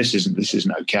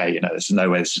isn't okay. There's no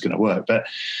way this is going to work. But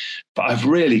I've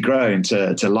really grown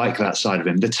to like that side of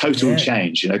him, the total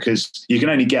change, because you can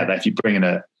only get that if you bring in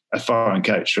a foreign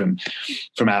coach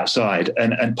from outside.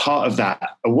 And part of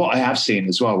that, what I have seen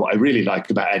as well, what I really like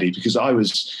about Eddie, because I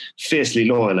was fiercely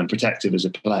loyal and protective as a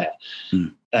player.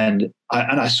 And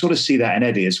I sort of see that in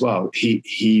Eddie as well.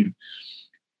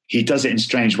 He does it in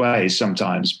strange ways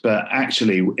sometimes, but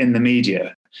actually in the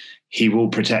media, he will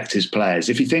protect his players.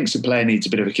 If he thinks a player needs a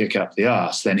bit of a kick up the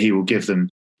arse, then he will give them,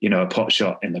 a pot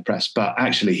shot in the press, but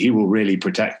actually he will really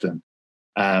protect them.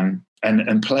 And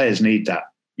players need that.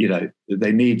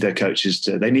 They need their coaches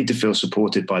they need to feel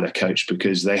supported by their coach,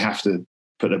 because they have to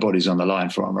put their bodies on the line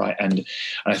for them, right? And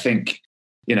I think,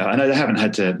 I know they haven't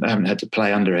had to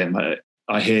play under him.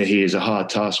 I hear he is a hard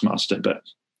taskmaster, but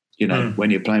when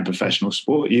you're playing professional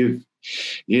sport, you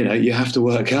have to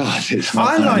work hard.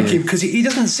 I like him because he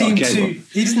doesn't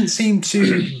seem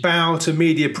to bow to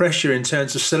media pressure in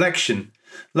terms of selection.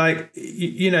 Like,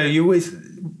 you always,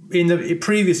 in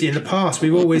the past,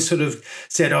 we've always sort of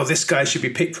said, oh, this guy should be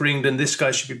picked for England, this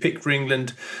guy should be picked for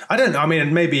England. I don't know. I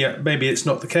mean, maybe it's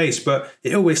not the case, but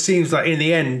it always seems like in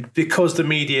the end, because the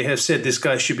media have said this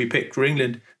guy should be picked for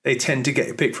England, they tend to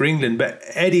get picked for England. But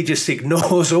Eddie just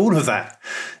ignores all of that.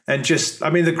 And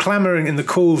the clamouring and the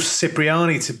calls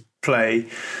Cipriani to play,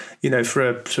 for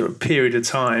a sort of period of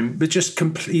time, but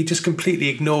he just completely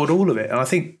ignored all of it. And I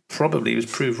think probably he was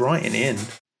proved right in the end.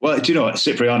 Well, do you know what?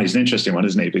 Cipriani's an interesting one,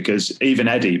 isn't he? Because even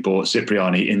Eddie brought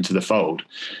Cipriani into the fold.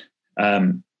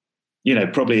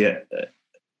 Probably, I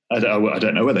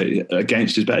don't know whether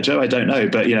against his better Joe, I don't know.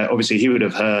 But, obviously he would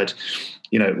have heard,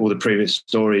 all the previous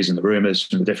stories and the rumours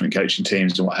from the different coaching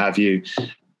teams and what have you.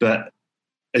 But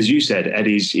as you said,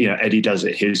 Eddie does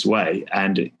it his way.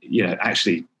 And,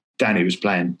 actually, Danny was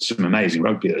playing some amazing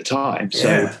rugby at the time.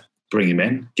 So bring him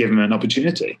in, give him an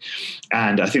opportunity.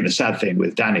 And I think the sad thing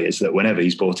with Danny is that whenever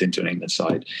he's brought into an England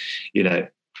side,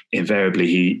 invariably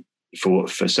he, for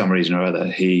some reason or other,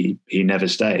 he never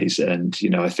stays. And,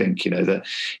 I think, that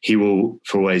he will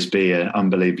always be an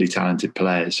unbelievably talented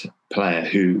player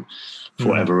who, for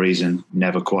whatever reason,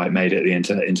 never quite made it at the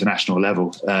international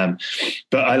level. But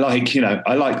I like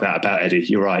that about Eddie.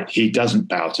 You're right. He doesn't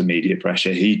bow to media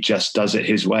pressure. He just does it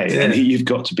his way. Yeah. And you've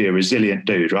got to be a resilient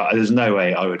dude, right? There's no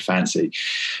way I would fancy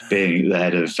being the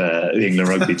head of the England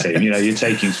rugby team. You're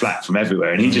taking flack from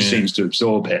everywhere, and he just seems to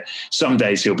absorb it. Some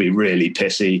days he'll be really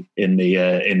pissy in the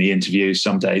interview.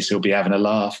 Some days he'll be having a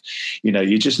laugh.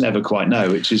 You just never quite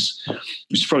know, which is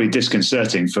probably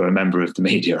disconcerting for a member of the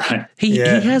media, right? He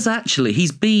has actually.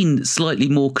 He's been slightly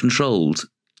more controlled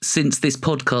since this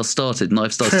podcast started and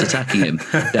I've started attacking him,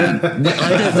 Dan.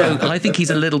 I don't know. I think he's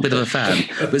a little bit of a fan.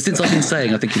 But since I've been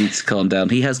saying I think he needs to calm down,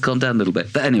 he has calmed down a little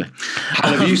bit. But anyway.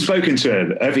 And have you spoken to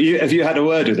him? Have you had a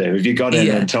word with him? Have you gone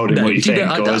in and told him what you think?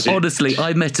 Honestly,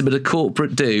 I met him at a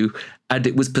corporate do and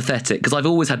it was pathetic because I've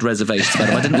always had reservations about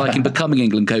him. I didn't like him becoming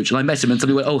England coach, and I met him and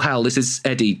somebody went, "Oh, Hal, this is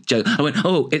Eddie Joe." I went,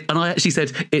 and I actually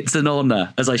said, "It's an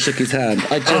honour," as I shook his hand.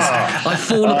 I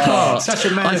fall apart. Such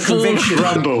a man of conviction.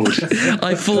 Rumbled.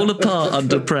 I fall apart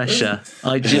under pressure.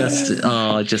 He's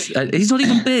not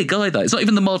even big either. It's not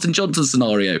even the Martin Johnson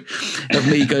scenario of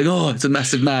me going, "Oh, it's a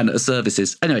massive man at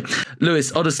services." Anyway,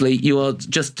 Lewis, honestly, you are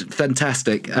just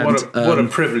fantastic. And, what a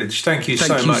privilege. Thank you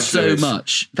so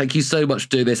much. Thank you so much for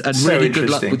doing this. And really good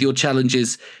luck with your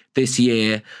challenges this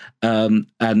year.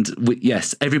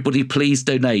 Yes, everybody please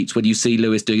donate when you see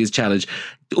Lewis doing his challenge.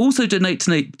 Also donate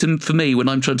for me when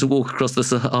I'm trying to walk across the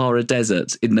Sahara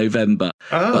Desert in November.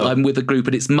 But I'm with a group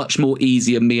and it's much more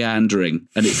easier meandering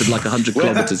and it's like 100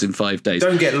 kilometres in 5 days.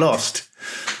 Don't get lost.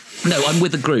 No, I'm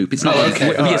with a group. It's not. Okay.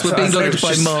 Yes, we're being led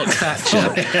by Mark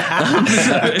Thatcher.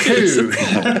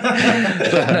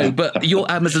 But your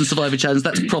Amazon Survivor Challenge,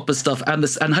 that's proper stuff, and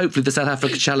hopefully the South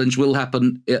Africa Challenge will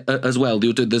happen as well.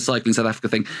 You'll do the Cycling South Africa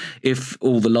thing if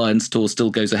all the Lions Tour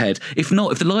still goes ahead. If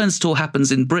not, if the Lions Tour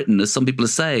happens in Britain, as some people are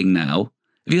saying now,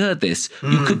 have you heard this?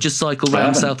 You could just cycle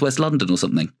around Southwest London or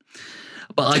something.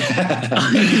 But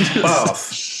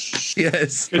Bath.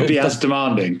 Yes. Could be as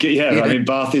demanding. I mean,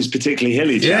 Bath is particularly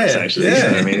hilly, actually.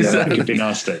 Yeah, I mean, that could be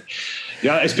nasty.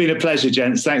 Yeah, it's been a pleasure,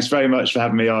 gents. Thanks very much for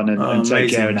having me on and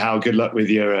take care, and Hal, good luck with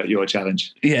your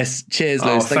challenge. Yes, cheers,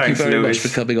 Lewis. Thank you very much for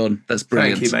coming on. That's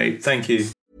brilliant. Thank you, mate. Thank you.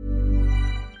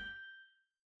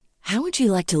 How would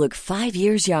you like to look 5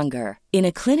 years younger? In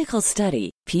a clinical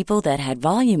study, people that had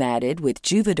volume added with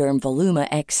Juvederm Voluma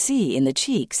XC in the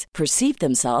cheeks perceived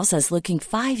themselves as looking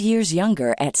 5 years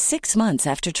younger at 6 months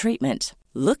after treatment.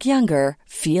 Look younger,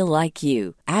 feel like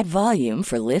you. Add volume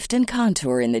for lift and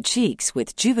contour in the cheeks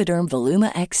with Juvederm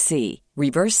Voluma XC.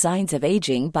 Reverse signs of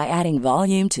aging by adding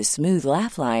volume to smooth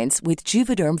laugh lines with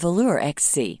Juvederm Volure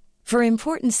XC. For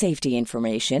important safety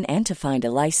information and to find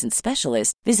a licensed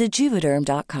specialist, visit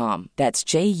Juvederm.com. That's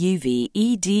JUVEDERM.com.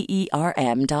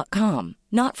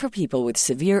 Not for people with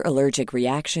severe allergic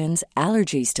reactions,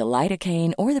 allergies to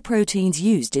lidocaine, or the proteins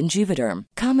used in Juvederm.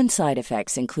 Common side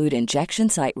effects include injection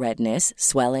site redness,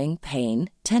 swelling, pain,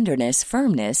 tenderness,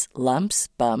 firmness, lumps,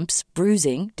 bumps,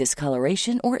 bruising,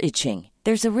 discoloration, or itching.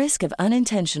 There's a risk of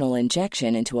unintentional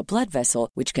injection into a blood vessel,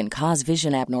 which can cause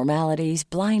vision abnormalities,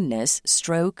 blindness,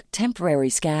 stroke, temporary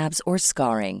scabs, or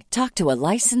scarring. Talk to a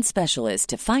licensed specialist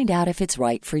to find out if it's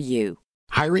right for you.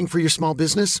 Hiring for your small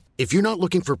business? If you're not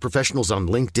looking for professionals on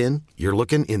LinkedIn, you're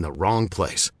looking in the wrong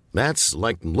place. That's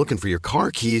like looking for your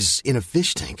car keys in a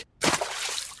fish tank.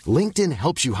 LinkedIn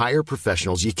helps you hire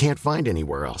professionals you can't find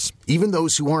anywhere else, even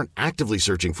those who aren't actively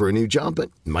searching for a new job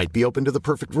but might be open to the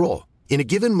perfect role. In a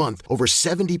given month, over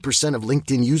 70% of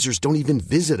LinkedIn users don't even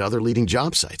visit other leading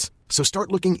job sites. So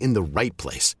start looking in the right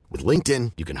place. With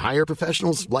LinkedIn, you can hire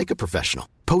professionals like a professional.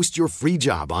 Post your free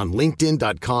job on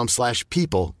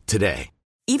linkedin.com/people today.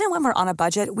 Even when we're on a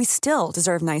budget, we still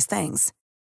deserve nice things.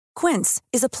 Quince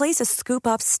is a place to scoop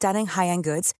up stunning high-end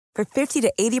goods for 50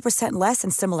 to 80% less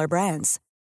than similar brands.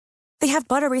 They have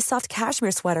buttery soft cashmere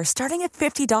sweaters starting at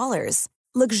 $50,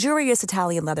 luxurious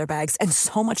Italian leather bags, and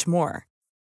so much more.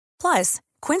 Plus,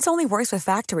 Quince only works with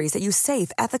factories that use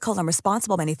safe, ethical, and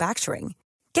responsible manufacturing.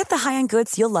 Get the high-end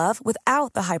goods you'll love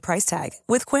without the high price tag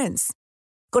with Quince.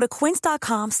 Go to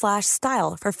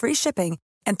quince.com/style for free shipping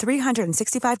and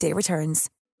 365-day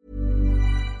returns.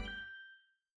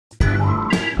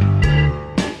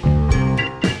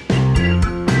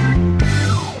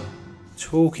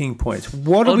 Talking points.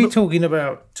 What are we talking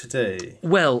about today?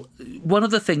 Well, one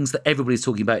of the things that everybody's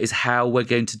talking about is how we're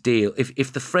going to deal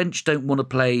if the French don't want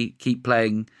to keep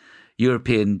playing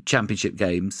European Championship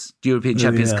games, European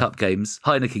Champions Cup games,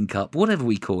 Heineken Cup, whatever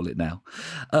we call it now.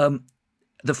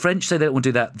 The French say they don't want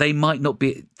to do that. They might not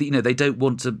be, they don't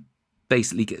want to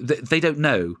basically, they don't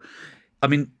know. I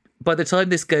mean, by the time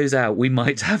this goes out, we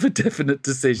might have a definite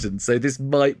decision. So this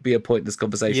might be a pointless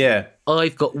conversation. Yeah.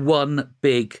 I've got one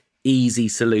big, easy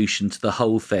solution to the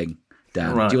whole thing,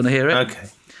 Dan. Right. Do you want to hear it? Okay.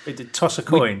 We did toss a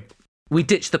coin. We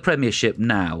ditch the Premiership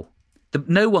now.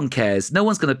 No one cares. No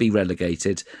one's going to be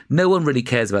relegated. No one really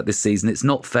cares about this season. It's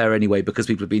not fair anyway because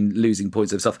people have been losing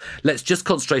points and stuff. Let's just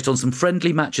concentrate on some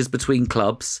friendly matches between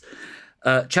clubs.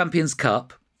 Champions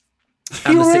Cup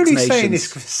and You're the Six only Nations. Saying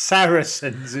this for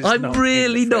Saracens. I'm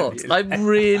really not. I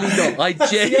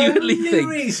genuinely the think.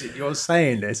 Reason you're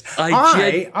saying this.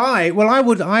 I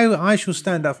shall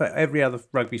stand up for every other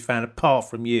rugby fan apart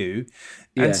from you.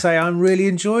 And say I'm really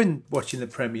enjoying watching the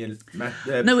Premier.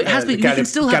 No, it has been.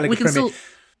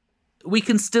 We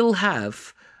can still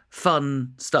have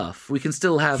fun stuff. We can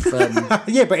still have.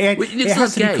 Yeah, but it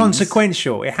has to be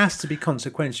consequential. It has to be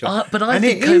consequential. But I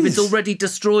think COVID's already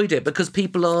destroyed it because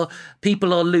people are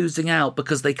losing out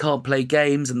because they can't play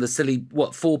games and the silly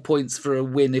 4 points for a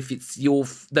win if it's 4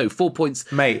 points,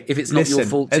 mate. If it's not your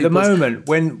fault. At the moment,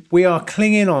 when we are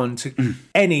clinging on to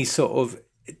any sort of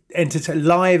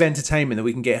live entertainment that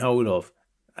we can get hold of,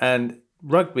 and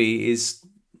rugby is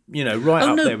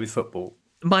up there with football.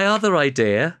 My other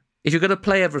idea, if you're going to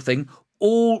play everything,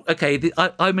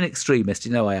 I'm an extremist,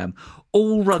 I am.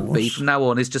 All rugby from now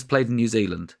on is just played in New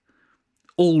Zealand.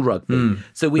 All rugby.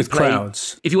 So we play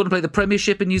crowds. If you want to play the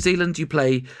Premiership in New Zealand, you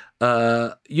play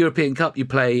European Cup, you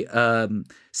play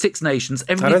Six Nations.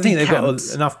 I don't think they've got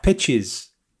enough pitches.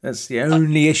 That's the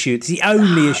only issue. It's the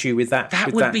only issue with that.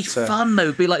 That would be fun, though.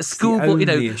 It'd be like schoolboy, I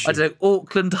don't know,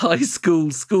 Auckland High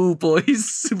School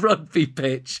schoolboys rugby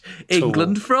pitch,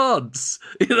 England, France.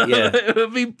 It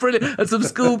would be brilliant, and some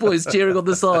schoolboys cheering on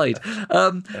the side.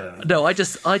 No, I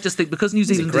just think because New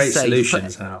Zealand is safe,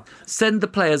 send the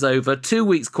players over. 2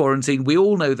 weeks quarantine. We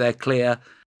all know they're clear.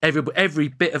 Every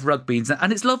bit of rugby,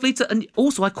 and it's lovely to. And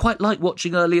also, I quite like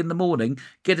watching early in the morning.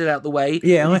 Get it out the way.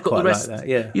 Yeah, I quite like that.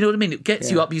 Yeah, you know what I mean. It gets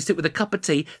you up. You sit with a cup of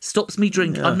tea. Stops me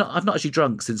drinking. Yeah. I've not actually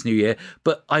drunk since New Year,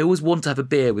 but I always want to have a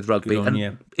beer with rugby.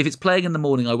 If it's playing in the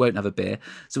morning, I won't have a beer,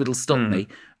 so it'll stop me.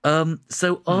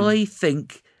 I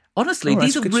think. Honestly,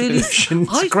 these are really. It's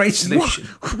a great solution.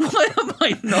 Why am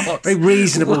I not? Very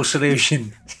reasonable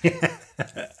solution.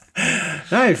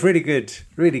 No, it's really good.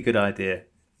 Really good idea.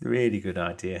 Really good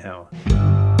idea, Hal.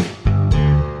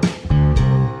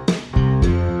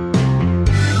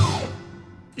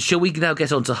 Shall we now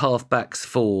get on to halfbacks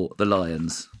for the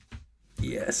Lions?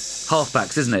 Yes.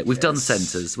 Halfbacks, isn't it? We've done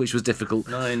centres, which was difficult.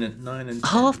 9 and 10.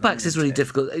 Halfbacks is really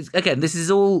difficult. Again, this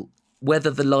is all whether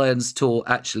the Lions tour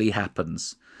actually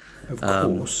happens. Of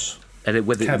course. And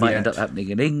whether it might end up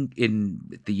happening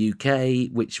in the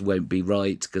UK, which won't be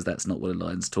right because that's not what a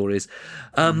Lions tour is.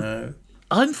 No.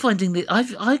 I'm finding that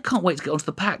I can't wait to get onto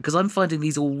the pack because I'm finding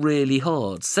these all really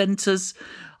hard. Centres,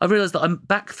 I realise that I'm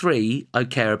back three I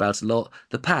care about a lot.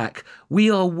 The pack, we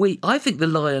are weak. I think the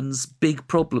Lions' big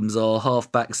problems are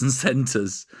halfbacks and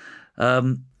centres.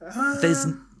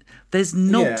 There's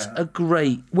not a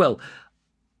great... Well,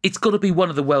 it's got to be one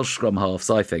of the Welsh scrum halves,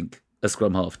 I think, a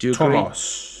scrum half. Do you agree?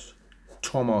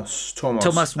 Thomas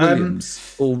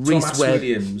Williams or Reece Webb.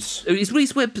 Williams. Is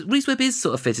Reece Webb is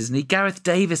sort of fit, isn't he? Gareth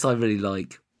Davis, I really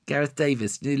like. Gareth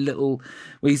Davis, little.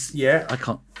 I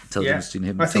can't tell the difference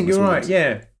between him. I think you're right.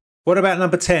 Yeah. What about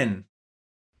number 10?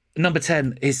 Number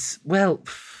 10 is the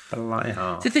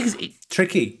thing is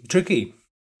tricky.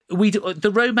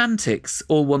 The romantics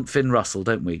all want Finn Russell,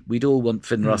 don't we? We'd all want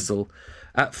Finn Russell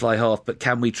at fly half, but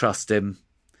can we trust him?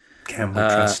 Can we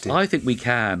trust him? I think we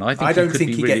can. I don't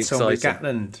think he really gets exciting. on with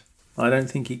Gatland. I don't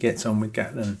think he gets on with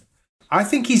Gatland. I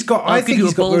think he's got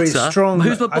very strong.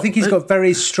 I think he's got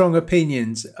very strong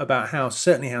opinions about how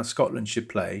Scotland should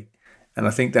play, and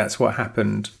I think that's what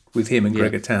happened with him and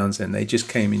Gregor Townsend. They just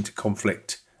came into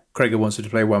conflict. Gregor wanted to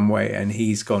play one way, and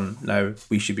he's gone, no,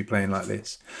 we should be playing like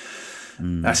this.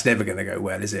 That's never going to go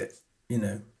well, is it?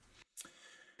 Go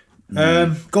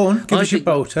on, give us your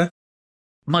bolter.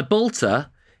 My bolter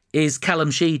is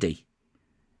Callum Sheedy.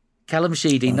 Callum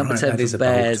Sheedy, number 10 for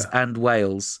Bears and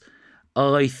Wales.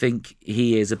 I think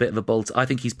he is a bit of a bolter. I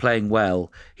think he's playing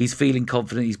well. He's feeling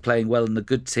confident. He's playing well in a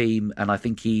good team, and I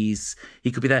think he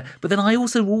could be there. But then I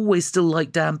also always still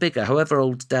like Dan Biggar, however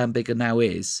old Dan Biggar now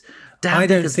is. Dan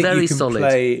Biggar's very solid.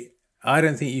 I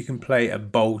don't think you can play a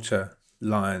bolter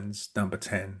Lions number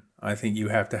 10. I think you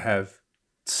have to have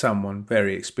someone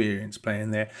very experienced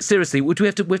playing there. Seriously, we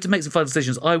have to make some final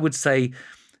decisions. I would say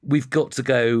we've got to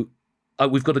go. I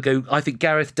think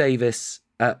Gareth Davis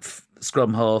at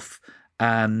scrum half.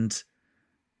 And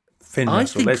Finn I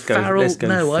Russell. think Farrell. Let's go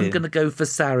no, Finn. I'm going to go for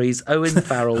Sarries. Owen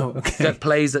Farrell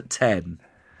plays at 10.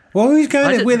 Well, who's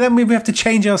going? Then we have to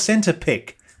change our centre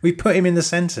pick. We put him in the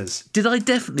centres. Did I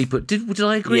definitely put? Did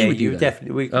I agree with you? Yeah,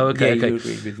 definitely. Okay. You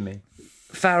agreed with me.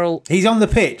 Farrell. He's on the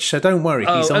pitch, so don't worry.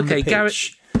 He's on the pitch. Garrett,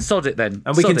 sod it then.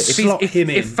 And we can slot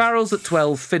him in. If Farrell's at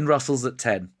 12, Finn Russell's at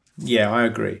 10. Yeah, I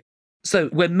agree.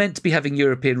 So we're meant to be having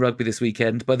European rugby this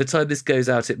weekend. By the time this goes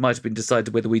out, it might have been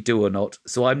decided whether we do or not.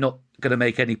 So I'm not going to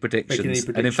make any predictions.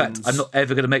 And in fact, I'm not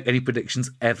ever going to make any predictions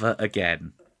ever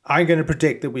again. I'm going to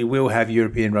predict that we will have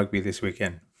European rugby this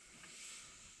weekend.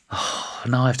 Oh,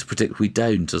 now I have to predict we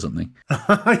don't or something.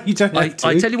 You don't have to.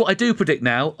 I tell you what I do predict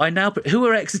now. Who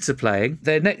are Exeter playing?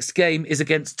 Their next game is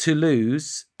against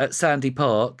Toulouse at Sandy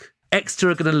Park. Exeter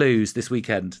are going to lose this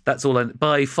weekend. That's all.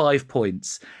 By 5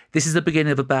 points. This is the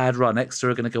beginning of a bad run. Exeter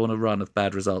are going to go on a run of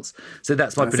bad results. So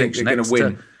that's my prediction. They're going to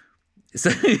win.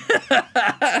 So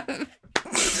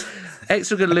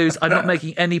Exeter are going to lose. I'm not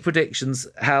making any predictions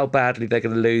how badly they're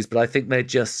going to lose, but I think they're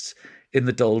just in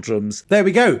the doldrums. There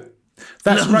we go.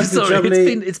 That's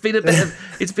It's been a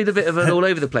bit of an all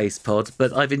over the place pod,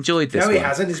 but I've enjoyed this. No, it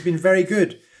hasn't. It's been very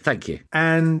good. Thank you.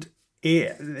 And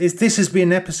this has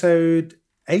been episode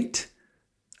 8,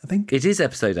 I think. It is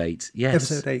episode 8, yes.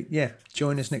 Episode 8, yeah.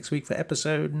 Join us next week for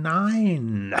episode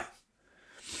 9.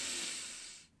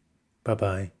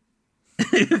 Bye-bye.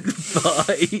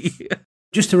 Bye.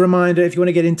 Just a reminder, if you want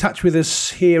to get in touch with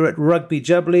us here at Rugby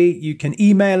Jubbly, you can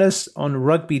email us on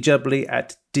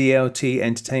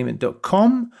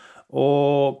rugbyjubbly@dltentertainment.com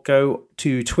or go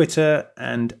to Twitter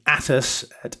and at us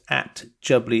at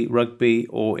Jubbly Rugby,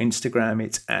 or Instagram,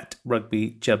 it's at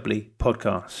Rugby Jubbly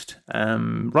Podcast.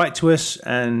 Write to us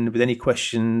and with any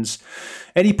questions,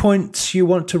 any points you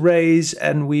want to raise,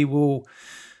 and we'll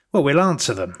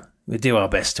answer them. We'll do our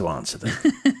best to answer them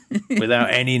without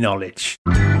any knowledge.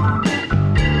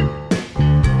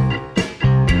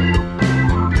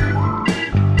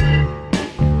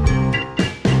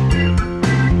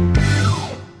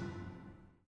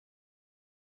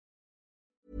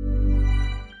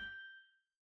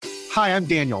 Hi, I'm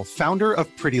Daniel, founder of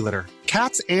Pretty Litter.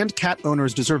 Cats and cat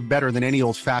owners deserve better than any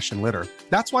old-fashioned litter.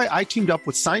 That's why I teamed up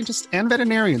with scientists and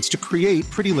veterinarians to create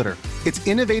Pretty Litter. Its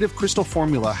innovative crystal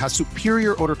formula has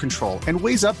superior odor control and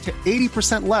weighs up to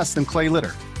 80% less than clay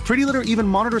litter. Pretty Litter even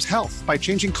monitors health by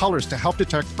changing colors to help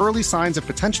detect early signs of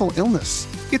potential illness.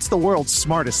 It's the world's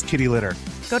smartest kitty litter.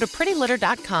 Go to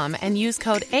prettylitter.com and use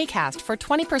code ACAST for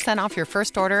 20% off your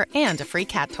first order and a free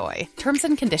cat toy. Terms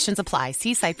and conditions apply.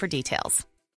 See site for details.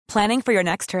 Planning for your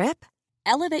next trip?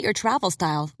 Elevate your travel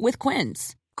style with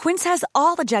Quince. Quince has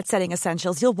all the jet-setting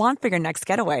essentials you'll want for your next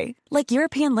getaway, like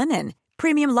European linen,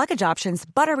 premium luggage options,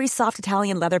 buttery soft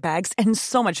Italian leather bags, and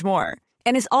so much more.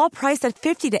 And is all priced at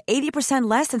 50 to 80%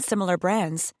 less than similar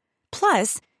brands.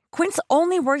 Plus, Quince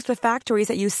only works with factories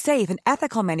that use safe and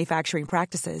ethical manufacturing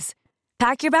practices.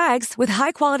 Pack your bags with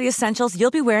high-quality essentials you'll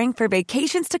be wearing for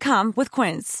vacations to come with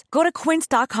Quince. Go to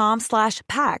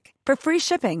quince.com/pack for free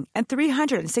shipping and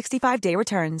 365-day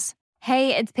returns.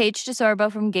 Hey, it's Paige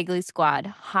DeSorbo from Giggly Squad.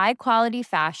 High quality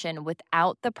fashion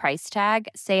without the price tag.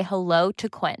 Say hello to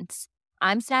Quince.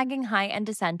 I'm snagging high-end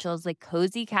essentials like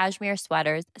cozy cashmere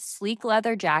sweaters, sleek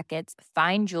leather jackets,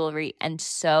 fine jewelry, and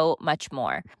so much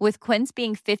more. With Quince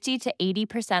being 50 to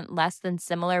 80% less than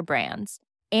similar brands.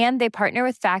 And they partner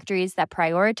with factories that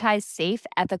prioritize safe,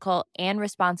 ethical, and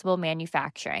responsible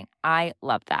manufacturing. I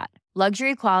love that.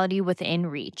 Luxury quality within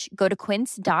reach. Go to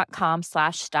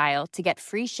quince.com/style to get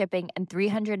free shipping and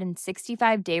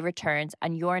 365-day returns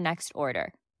on your next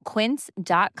order.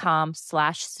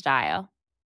 Quince.com/style.